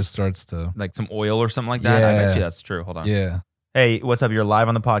 maybe just starts to. like some oil or something like that. I bet Yeah. you that's true. Hold on. Yeah. Hey, what's up? You're live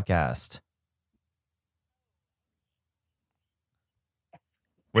on the podcast.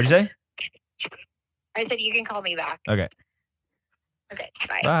 What'd you say? I said you can call me back. Okay. Okay,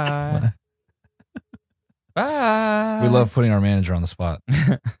 bye. Bye. Bye. We love putting our manager on the spot.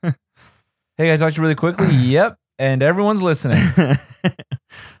 Hey, guys, talk to you really quickly. Yep. And everyone's listening.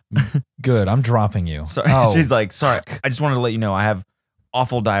 Good. I'm dropping you. Sorry. Oh, She's like, sorry. I just wanted to let you know I have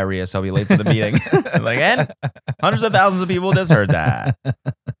awful diarrhea, so I'll be late for the meeting. Like, and hundreds of thousands of people just heard that.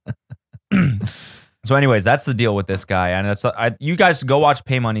 So, anyways, that's the deal with this guy. And it's you guys go watch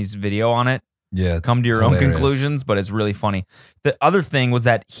Pay Money's video on it. yeah. It's Come to your own hilarious. conclusions, but it's really funny. The other thing was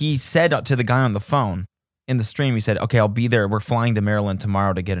that he said to the guy on the phone in the stream, he said, "Okay, I'll be there. We're flying to Maryland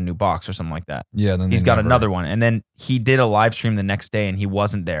tomorrow to get a new box or something like that." Yeah. Then He's they got never- another one, and then he did a live stream the next day, and he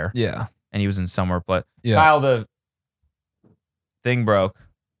wasn't there, Yeah. and he was in somewhere. But Yeah. Kyle, the thing broke.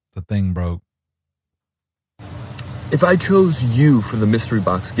 The thing broke. If I chose you for the mystery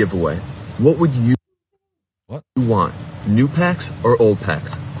box giveaway, what would you want? New packs or old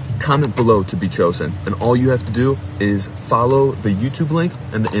packs? Comment below to be chosen, and all you have to do is follow the YouTube link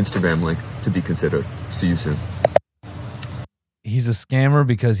and the Instagram link to be considered. See you soon. He's a scammer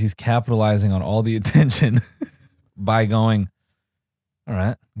because he's capitalizing on all the attention by going, all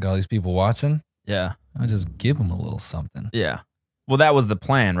right, got all these people watching. Yeah, I'll just give them a little something. yeah. Well, that was the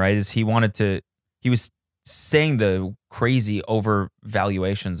plan, right? Is he wanted to? He was saying the crazy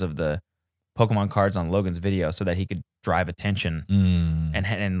overvaluations of the Pokemon cards on Logan's video so that he could drive attention,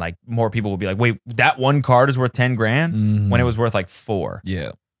 and like more people would be like, "Wait, that one card is worth 10 grand when it was worth like 4."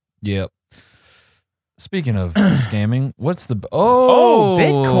 Yeah. Yep. Speaking of scamming, what's the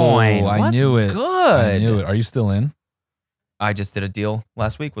Bitcoin! I What's knew it. Good. I knew it. Are you still in? I just did a deal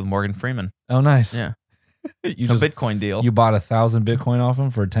last week with Morgan Freeman. Oh, nice. Yeah, You a just Bitcoin deal. you bought 1,000 Bitcoin off them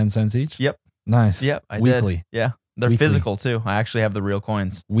for 10 cents each. Yep. Nice. Yep. I Weekly. did. Yeah, they're Weekly. physical too. I actually have the real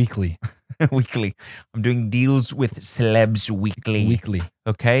coins. Weekly. Weekly. I'm doing deals with celebs weekly. Weekly.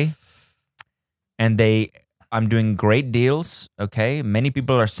 Okay. And I'm doing great deals. Okay. Many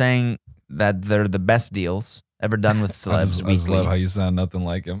people are saying that they're the best deals ever done with I celebs just weekly. love how you sound nothing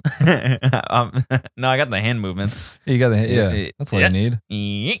like him. No, I got the hand movement. You got the yeah. That's all you need.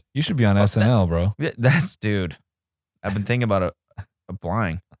 Yeah, You should be on SNL, bro. that's dude. I've been thinking about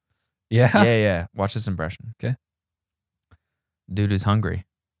applying. Yeah. Yeah. Watch this impression. Okay. Dude is hungry.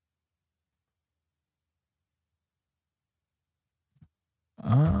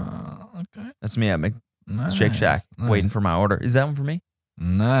 Okay. That's me at Nice. Shake Shack Nice. waiting for my order. Is that one for me?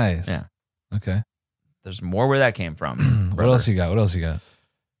 Nice. Yeah. Okay. There's more where that came from. What brother. else you got? What else you got?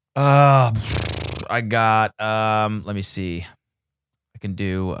 I got let me see. I can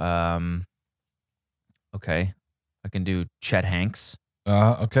do okay. I can do Chet Hanks.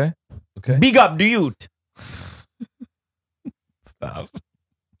 Okay. Okay. Big up dude. Stop.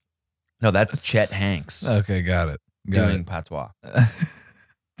 No, that's Chet Hanks Okay, got it. Got doing patois. it.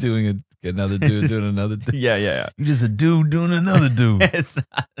 Doing another dude doing another dude. Yeah. You just a dude doing another dude. It's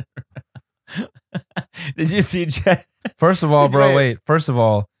not- Did you see Chet? First of all, bro, Wait. wait. First of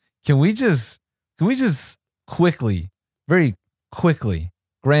all, can we just quickly, very quickly,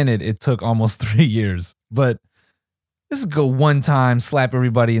 granted it took almost 3 years, but let's go one time, slap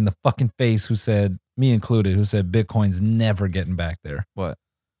everybody in the fucking face who said, me included, who said Bitcoin's never getting back there. What?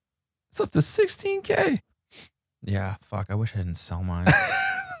 It's up to 16K. Yeah, fuck. I wish I didn't sell mine.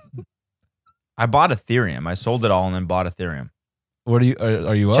 I bought Ethereum. I sold it all and then bought Ethereum. What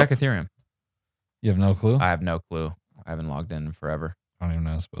are you up? Check Ethereum. You have no clue? I have no clue. I haven't logged in forever. I don't even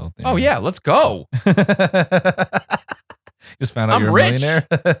know how to spell it. Oh yeah, let's go. Just found out I'm you're rich. a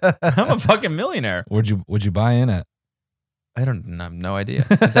millionaire. I'm a fucking millionaire. What'd you buy in at? I have no idea.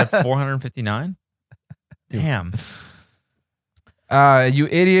 It's at 459. Damn. You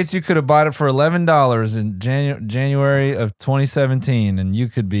idiots! You could have bought it for $11 in January of 2017, and you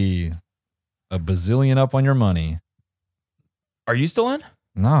could be a bazillion up on your money. Are you still in?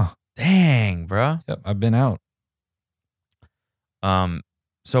 No. Dang, bro. Yep, I've been out.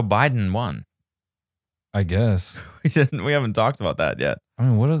 So Biden won. I guess. We haven't talked about that yet. I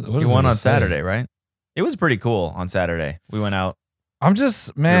mean, what He won on Saturday, right? It was pretty cool on Saturday. We went out. I'm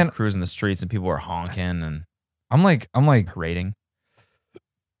just, We man. were cruising the streets and people were honking and I'm like, parading.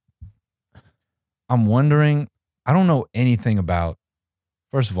 I'm wondering. I don't know anything about.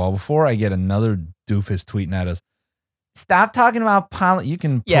 First of all, before I get another doofus tweeting at us, stop talking about politics. You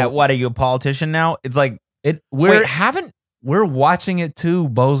can. Yeah, what are you, a politician now? It's like we're watching it too,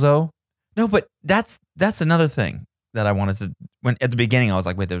 bozo. No, but that's another thing that I wanted to. When at the beginning, I was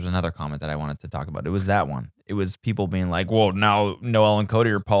like, wait, there's another comment that I wanted to talk about. It was that one. It was people being like, well, now Noel and Cody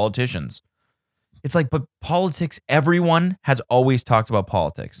are politicians. It's like, but politics. Everyone has always talked about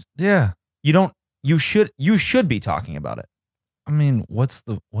politics. Yeah. You don't. You should be talking about it. I mean, what's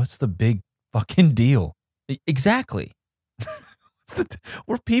the big fucking deal? Exactly.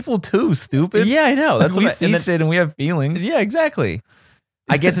 We're people too, stupid. Yeah, I know. That's we what see shit and we have feelings. Yeah, exactly.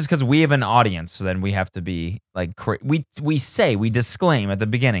 I guess it's because we have an audience, so then we have to be like we disclaim at the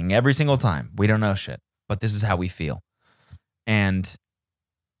beginning every single time we don't know shit, but this is how we feel. And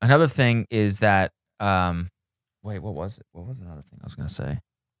another thing is that wait, what was it? What was another thing I was gonna say?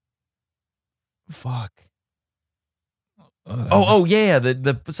 Fuck. Oh yeah.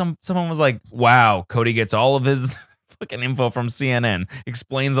 Someone was like, "Wow, Cody gets all of his fucking info from CNN.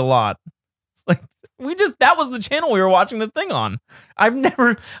 Explains a lot." It's like that was the channel we were watching the thing on. I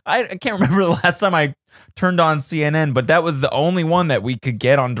can't remember the last time I turned on CNN, but that was the only one that we could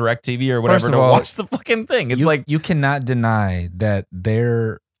get on DirecTV or whatever to watch the fucking thing. It's like you cannot deny that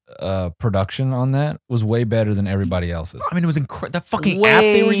their production on that was way better than everybody else's. I mean, it was incredible. The fucking app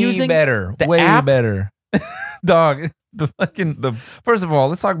they were using, way better. Dog, first of all,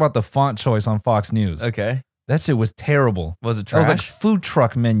 let's talk about the font choice on Fox News. Okay. That shit was terrible. Was it trash? That was like food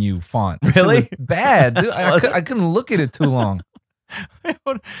truck menu font. That Really? shit was bad, dude. I couldn't look at it too long.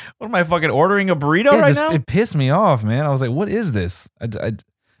 What am I fucking ordering a burrito now? It pissed me off, man. I was like, what is this? It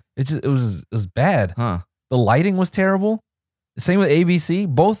was bad. Huh. The lighting was terrible. Same with ABC.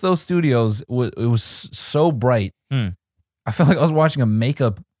 Both those studios, it was so bright. I felt like I was watching a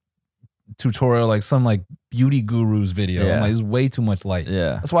makeup tutorial, like some like beauty guru's video. Yeah. I'm like, there's way too much light.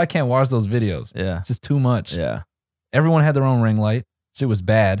 Yeah. That's why I can't watch those videos. Yeah. It's just too much. Yeah. Everyone had their own ring light. Shit was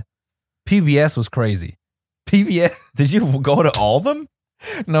bad. PBS was crazy. PBS. Did you go to all of them?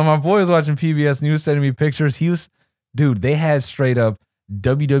 No, my boy was watching PBS and he was sending me pictures. Dude, they had straight up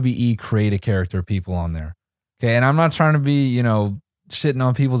WWE create a character people on there. Okay. And I'm not trying to be, shitting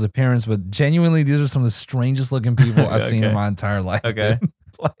on people's appearance, but genuinely, these are some of the strangest looking people I've seen in my entire life. Okay.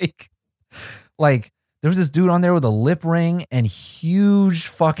 Like there was this dude on there with a lip ring and huge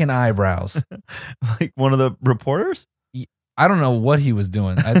fucking eyebrows. Like one of the reporters? I don't know what he was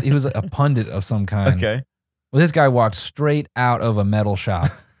doing. He was a pundit of some kind. Okay. Well, this guy walked straight out of a metal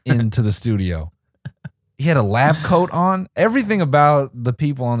shop into the studio. He had a lab coat on. Everything about the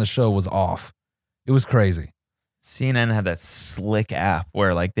people on the show was off. It was crazy. CNN had that slick app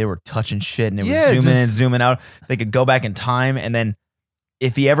where like they were touching shit and it was zooming in and zooming out. They could go back in time, and then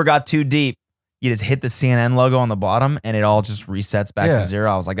if he ever got too deep, you just hit the CNN logo on the bottom and it all just resets back to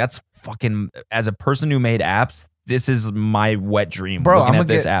zero. I was like, that's fucking, as a person who made apps, this is my wet dream. Bro, looking at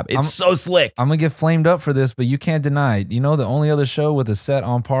this app. It's so slick. I'm going to get flamed up for this, but you can't deny it. You know the only other show with a set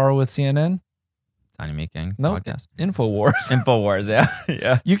on par with CNN? Tiny Meat Gang podcast. Infowars. Infowars, yeah.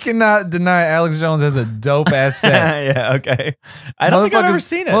 Yeah. You cannot deny Alex Jones has a dope ass set. Yeah, okay. I don't think I've ever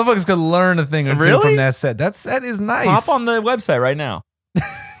seen it. Motherfuckers could learn a thing or two from that set. That set is nice. Hop on the website right now.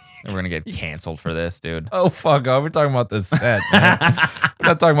 We're going to get canceled for this, dude. Oh, fuck off. We're talking about the set, man. We're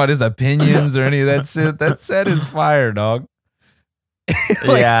not talking about his opinions or any of that shit. That set is fire, dog.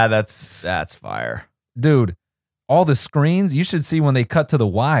 Yeah, that's fire. Dude, all the screens, you should see when they cut to the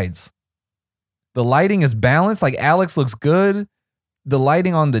wides. The lighting is balanced. Like, Alex looks good. The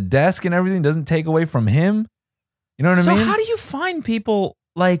lighting on the desk and everything doesn't take away from him. You know what I mean? So how do you find people,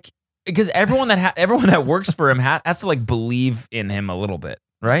 like, because everyone that works for him has to, like, believe in him a little bit,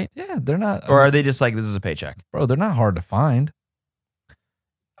 right? Yeah, they're not. Or are they just like, this is a paycheck? Bro, they're not hard to find.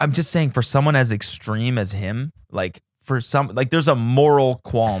 I'm just saying, for someone as extreme as him, like, there's a moral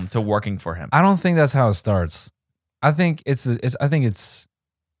qualm to working for him. I don't think that's how it starts. I think it's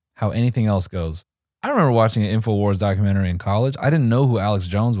how anything else goes. I remember watching an InfoWars documentary in college. I didn't know who Alex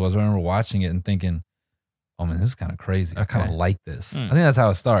Jones was. I remember watching it and thinking, oh man, this is kind of crazy. I kind of like this. I think that's how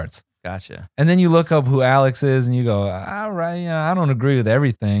it starts. Gotcha. And then you look up who Alex is, and you go, all right, you know, I don't agree with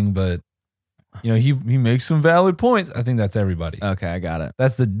everything, but you know, he makes some valid points. I think that's everybody. Okay, I got it. I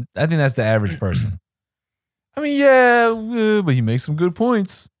think that's the average person. I mean, yeah, but he makes some good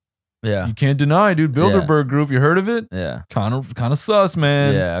points. Yeah. You can't deny, dude. Bilderberg Group, you heard of it? Yeah. Kind of sus,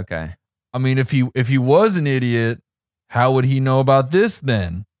 man. Yeah. Okay. I mean, if he was an idiot, how would he know about this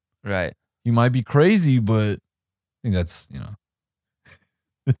then? Right. You might be crazy, but I think that's, you know.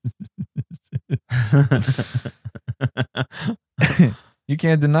 You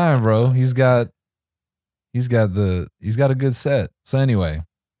can't deny him, bro. He's got a good set. So anyway,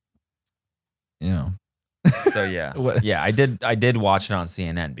 you know. So yeah. What? Yeah, I did watch it on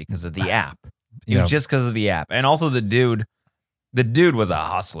CNN because of the app. It Yeah. was just because of the app. And also the dude was a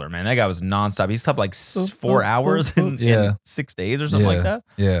hustler, man. That guy was nonstop. He slept like 4 hours in 6 days or something like that.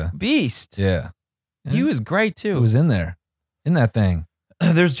 Yeah. Beast. Yeah. He was great too. He was in there. In that thing.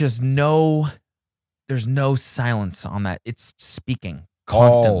 There's no silence on that. It's speaking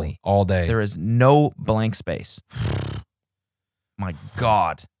constantly. All day. There is no blank space. My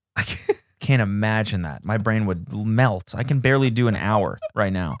God. I can't imagine that. My brain would melt. I can barely do an hour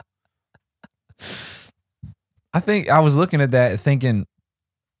right now. I think I was looking at that thinking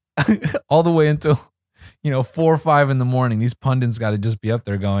all the way until, 4 or 5 in the morning, these pundits got to just be up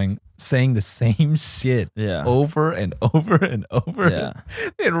there saying the same shit over and over and over. Yeah.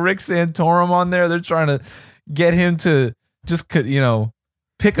 They had Rick Santorum on there. They're trying to get him to just,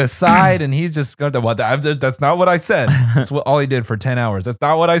 pick a side, and he's just going to, that's not what I said. That's all he did for 10 hours. That's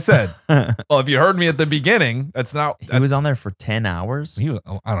not what I said. Well, if you heard me at the beginning, that's not. He was on there for 10 hours? He was,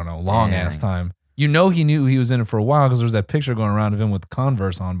 I don't know, long ass time. You know he knew he was in it for a while because there was that picture going around of him with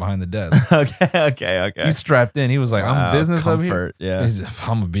Converse on behind the desk. Okay. He's strapped in. He was like, I'm business up here. Yeah. He's,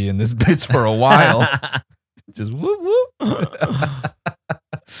 I'm going to be in this bitch for a while. Just whoop, whoop.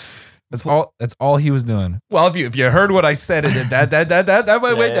 That's all he was doing. Well, if you heard what I said, that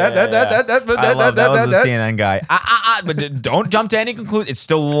was the CNN guy. But don't jump to any conclusion. It's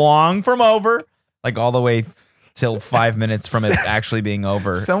still long from over. Like all the way till 5 minutes from it actually being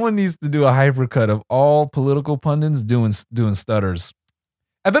over. Someone needs to do a hypercut of all political pundits doing stutters.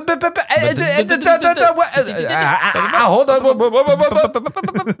 Hold on.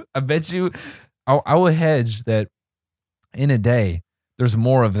 I bet you, I will hedge that in a day, there's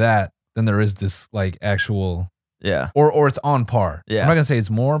more of that than there is this like actual, or it's on par. Yeah. I'm not gonna say it's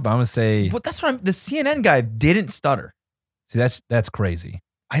more, but I'm gonna say. But that's what the CNN guy didn't stutter. See, that's crazy.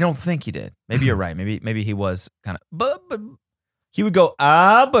 I don't think he did. Maybe you're right. Maybe he was kind of, but he would go,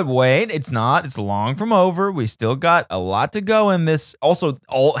 but wait, it's not. It's long from over. We still got a lot to go in this. Also,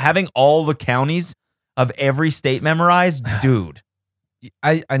 having all the counties of every state memorized, dude.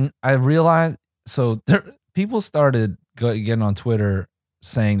 I realized. So people started getting on Twitter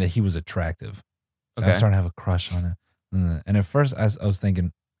saying that he was attractive. So I'm starting to have a crush on him. And at first, I was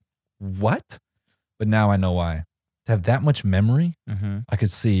thinking, what? But now I know why. To have that much memory, I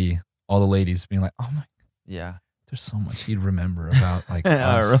could see all the ladies being like, oh my, there's so much he'd remember about like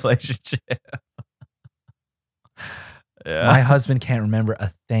our relationship. My husband can't remember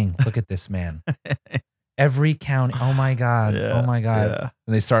a thing. Look at this man. Every county. Oh my God. Oh my God. Yeah.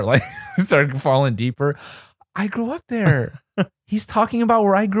 And they start falling deeper. I grew up there. He's talking about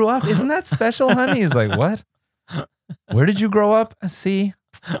where I grew up. Isn't that special, honey? He's like, what? Where did you grow up? See?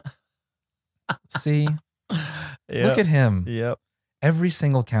 Look at him. Yep. Every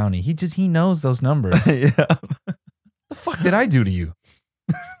single county. He knows those numbers. The fuck did I do to you?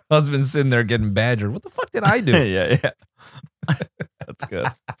 Husband sitting there getting badgered. What the fuck did I do? Yeah. That's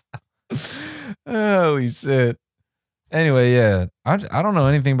good. Holy shit. Anyway, yeah. I don't know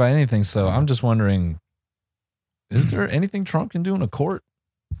anything about anything, so I'm just wondering, is there anything Trump can do in a court?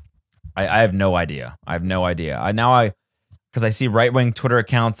 I have no idea. Because I see right-wing Twitter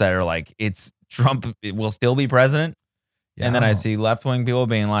accounts that are like, it's Trump will still be president. Yeah, and then I see left-wing people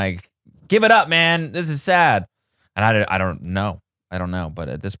being like, give it up, man. This is sad. And I don't know. I don't know. But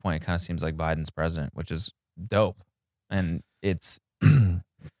at this point, it kind of seems like Biden's president, which is dope. And it's, I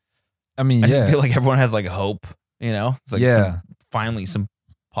mean, I just feel like everyone has like hope, It's like finally some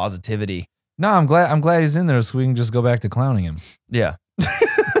positivity. No, I'm glad he's in there so we can just go back to clowning him. Yeah.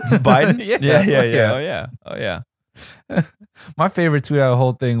 Biden? Yeah. Oh, yeah. My favorite tweet out of the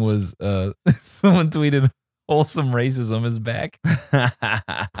whole thing was someone tweeted, wholesome racism is back.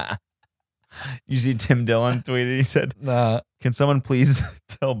 You see Tim Dillon tweeted, he said, can someone please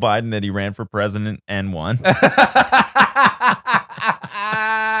tell Biden that he ran for president and won? Fuck.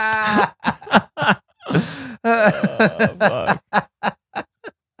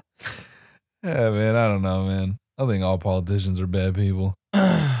 Yeah, man, I don't know, man. I think all politicians are bad people.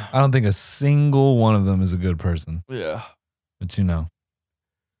 I don't think a single one of them is a good person. Yeah. But you know,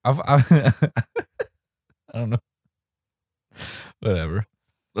 I don't know. Whatever.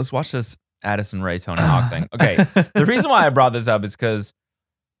 Let's watch this Addison Rae Tony Hawk thing. Okay. The reason why I brought this up is because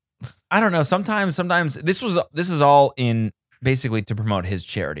I don't know. Sometimes this is all in basically to promote his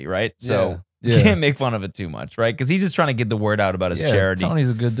charity, right? So you can't make fun of it too much, right? Because he's just trying to get the word out about his charity.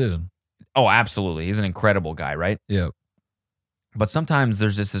 Tony's a good dude. Oh, absolutely. He's an incredible guy, right? Yeah. But sometimes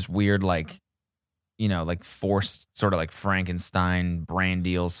there's just this weird, like, you know, like forced sort of like Frankenstein brand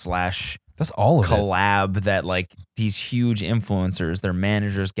deals / that's all of collab that like these huge influencers, their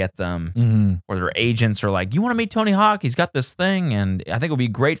managers get them, or their agents are like, you want to meet Tony Hawk? He's got this thing, and I think it would be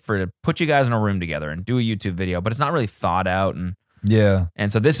great to put you guys in a room together and do a YouTube video, but it's not really thought out. And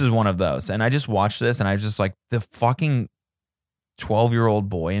so this is one of those. And I just watched this, and I was just like, the fucking 12-year-old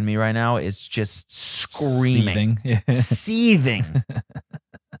boy in me right now is just screaming, seething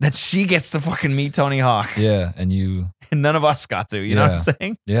that she gets to fucking meet Tony Hawk. Yeah, and none of us got to. You know what I'm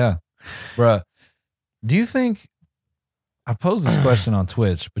saying? Yeah. Bruh, do you think, I posed this question on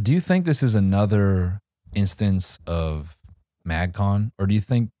Twitch, but do you think this is another instance of MagCon, or do you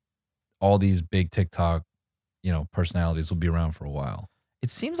think all these big TikTok, personalities will be around for a while?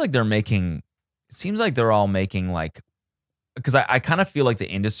 It seems like they're all making like, because I kind of feel like the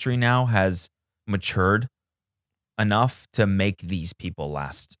industry now has matured enough to make these people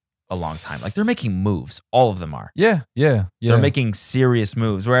last a long time. Like they're making moves. All of them are. Yeah. They're making serious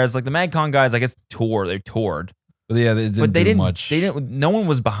moves. Whereas like the MagCon guys, I guess they toured. But yeah, they didn't do much. They didn't. No one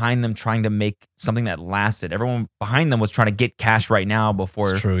was behind them trying to make something that lasted. Everyone behind them was trying to get cash right now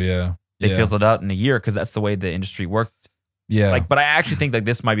before it's true, they fizzled out in a year, because that's the way the industry worked. Yeah. But I actually think like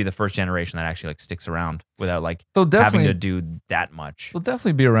this might be the first generation that actually like sticks around without like having to do that much. They'll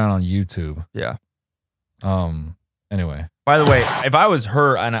definitely be around on YouTube. Yeah. Anyway. By the way, if I was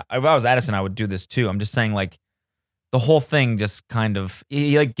her and if I was Addison, I would do this too. I'm just saying, like, the whole thing just kind of,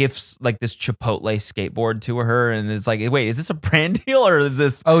 he like gifts like this Chipotle skateboard to her, and it's like, wait, is this a brand deal or is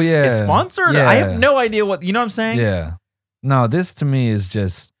this sponsored? Yeah. I have no idea what, you know what I'm saying? Yeah. No, this to me is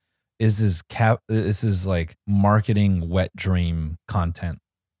just, this is like marketing wet dream content,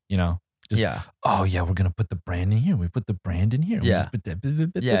 Just, oh yeah, we're gonna put the brand in here. We put the brand in here. Yeah.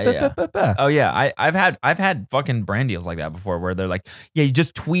 Oh yeah, I've had fucking brand deals like that before, where they're like, yeah, you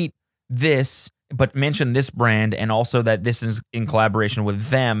just tweet this, but mention this brand, and also that this is in collaboration with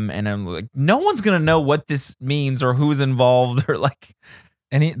them. And I'm like, no one's gonna know what this means or who's involved or like.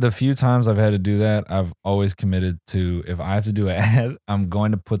 The few times I've had to do that, I've always committed to, if I have to do an ad, I'm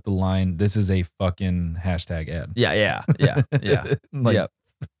going to put the line, "This is a fucking hashtag ad." Yeah. Like, yep.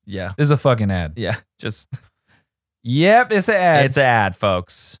 Yeah. This is a fucking ad. Yeah. Just. Yep, it's an ad. It's an ad,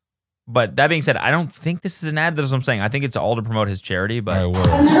 folks. But that being said, I don't think this is an ad. That's what I'm saying. I think it's all to promote his charity. But I've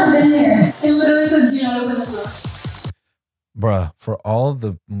never been here. It literally says, "Do not open this door." Bruh, for all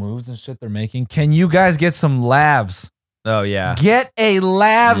the moves and shit they're making, can you guys get some lavs? Oh yeah. Get a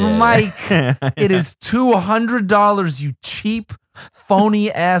lav mic. It is $200, you cheap,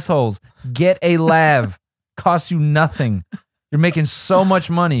 phony assholes. Get a lav. Costs you nothing. You're making so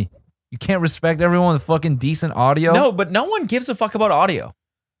much money. You can't respect everyone with fucking decent audio? No, but no one gives a fuck about audio.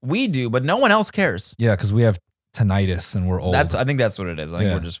 We do, but no one else cares. Yeah, because we have tinnitus and we're old. I think that's what it is. I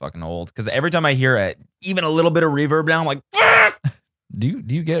think we're just fucking old. Because every time I hear even a little bit of reverb now, I'm like, fuck! Do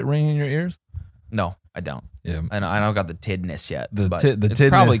you get ring in your ears? No, I don't. Yeah, I don't got the tidness yet. The it's tidness,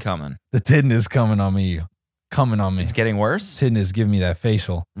 probably coming. The tidness coming on me. It's getting worse? Tidness giving me that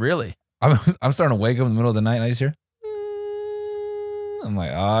facial. Really? I'm starting to wake up in the middle of the night and I just hear, I'm like,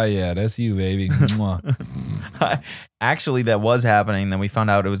 oh yeah, that's you, baby. Actually, that was happening. Then we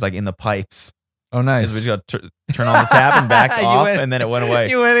found out it was like in the pipes. Oh, nice. We just got turn on the tap and back off, and then it went away.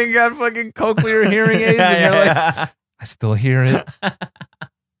 You went and got fucking cochlear hearing aids, and you're like, I still hear it.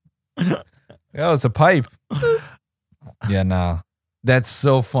 Oh, it's a pipe. Yeah, nah. That's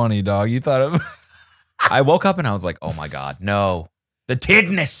so funny, dog. You thought of... I woke up and I was like, oh my God, no. The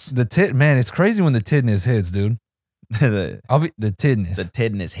tidness. Man, it's crazy when the tidness hits, dude. The tidness. The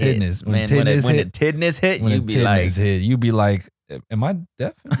tidness hits. When man, tidness when the tidness hit, you'd be like, am I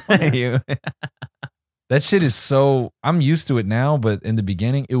deaf? That shit is so... I'm used to it now, but in the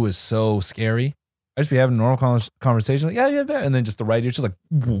beginning, it was so scary. I just be having a normal conversation, like, yeah, and then just the right ear, just like...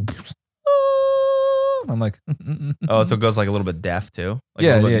 I'm like... Oh, so it goes like a little bit deaf too? Like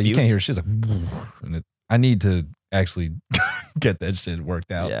yeah, you can't hear shit. It's like... And I need to actually get that shit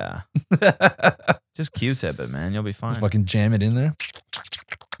worked out. Yeah. Just Q-tip it, man. You'll be fine. Just fucking jam it in there.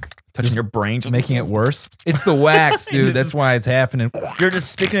 Touching your brain. Making it worse. It's the wax, dude. That's why it's happening. You're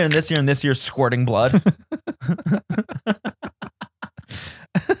just sticking it in this ear and this ear squirting blood.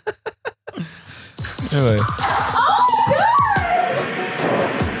 Anyway.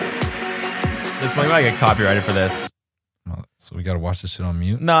 This might get copyrighted for this. So we got to watch this shit on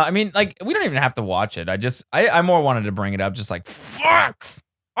mute? No, I mean, like, we don't even have to watch it. I more wanted to bring it up, just like, fuck,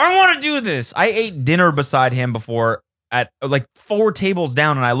 I want to do this. I ate dinner beside him before at like 4 tables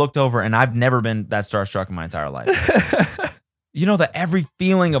down, and I looked over, and I've never been that starstruck in my entire life. You know, the every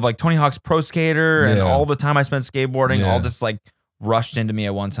feeling of like Tony Hawk's Pro Skater and all the time I spent skateboarding, all just like rushed into me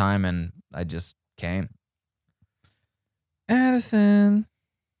at one time, and I just came. Addison.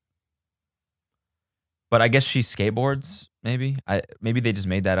 But I guess she skateboards, maybe. Maybe they just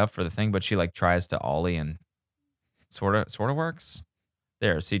made that up for the thing, but she like tries to ollie and sort of works.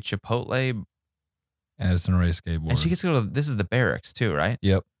 There, see Chipotle. Addison Ray skateboard. And she gets to go to, this is the barracks too, right?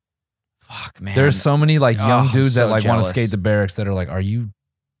 Yep. Fuck, man. There's so many like young dudes that like want jealous. to skate the barracks that are like, are you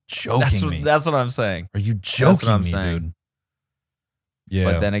joking me? That's what I'm saying. Are you joking I'm me, saying. dude? Yeah.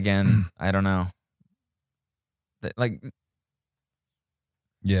 But then again, I don't know. Like,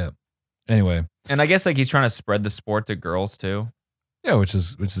 yeah. Anyway. And I guess like he's trying to spread the sport to girls too. Yeah, which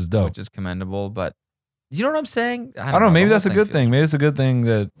is dope. Which is commendable, but you know what I'm saying? I don't know. Maybe that's a good thing. Maybe it's a good thing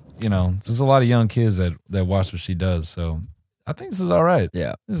that, you know, there's a lot of young kids that watch what she does. So I think this is all right.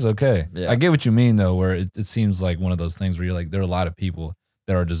 Yeah. This is okay. Yeah. I get what you mean, though, where it seems like one of those things where you're like, there are a lot of people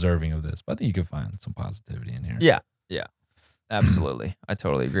that are deserving of this. But I think you can find some positivity in here. Yeah. Yeah. Absolutely. I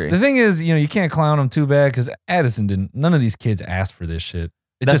totally agree. The thing is, you know, you can't clown them too bad because Addison didn't. None of these kids asked for this shit.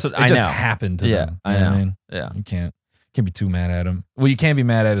 It just happened to them. I You know. what I mean? Yeah. You can't be too mad at them. Well, you can't be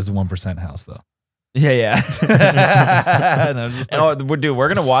mad at his 1% house, though. Yeah. No, And, dude, we're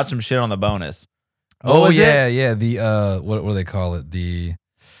going to watch some shit on the bonus. Oh yeah, yeah. The what do they call it? This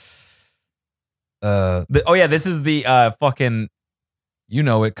is the fucking, you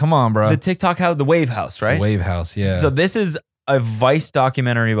know it. Come on, bro. the TikTok house, the Wave House, right? The Wave House, yeah. So this is a Vice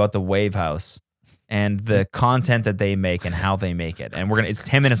documentary about the Wave House and the content that they make and how they make it. And it's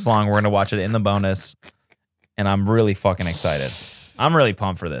 10 minutes long. We're gonna watch it in the bonus, and I'm really fucking excited. I'm really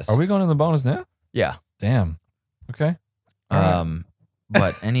pumped for this. Are we going in the bonus now? Yeah. Damn. Okay. All right.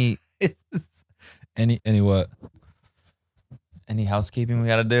 But any what? Any housekeeping we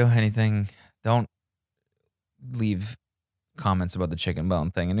got to do? Anything? Don't leave comments about the chicken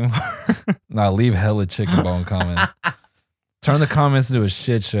bone thing anymore. Nah, leave hella chicken bone comments. Turn the comments into a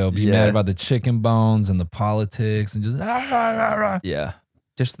shit show. Be mad about the chicken bones and the politics and just Yeah.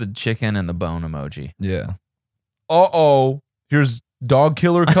 Just the chicken and the bone emoji. Yeah. Here's dog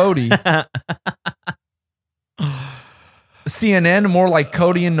killer Cody. CNN, more like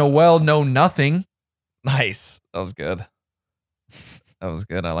Cody and Noel know nothing. Nice. That was good. That was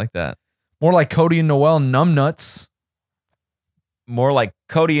good. I like that. More like Cody and Noel numbnuts. More like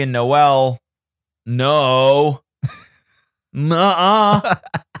Cody and Noel. No. Nuh-uh.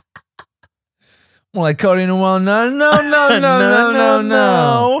 More like Cody and Noel. No.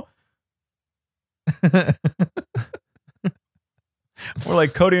 More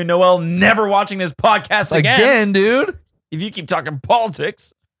like Cody and Noel never watching this podcast Again, dude. If you keep talking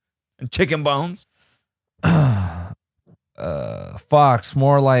politics and chicken bones. Fox,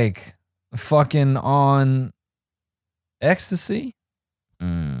 more like fucking on ecstasy?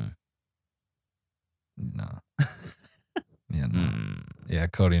 Mm. No. Yeah, no. Yeah,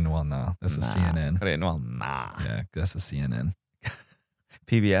 Cody and Noel, no. That's a CNN. Cody and Noel, nah. Yeah, that's a CNN.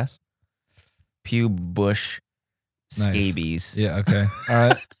 PBS. Pew Bush Nice. Scabies. Yeah, okay. All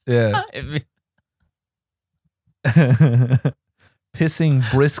right. Yeah.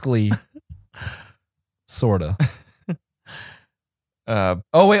 Pissing briskly. Sorta.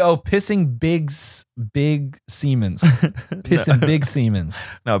 Pissing big Siemens. Pissing big Siemens.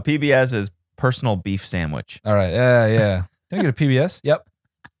 No, PBS is personal beef sandwich. All right. Yeah. Can I get a PBS? Yep.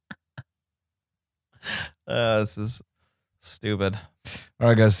 This is stupid. All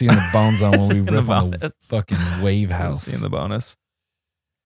right, guys. See you in the Bone Zone when we In the rip on the bonus. fucking Wave House. See you in the bonus.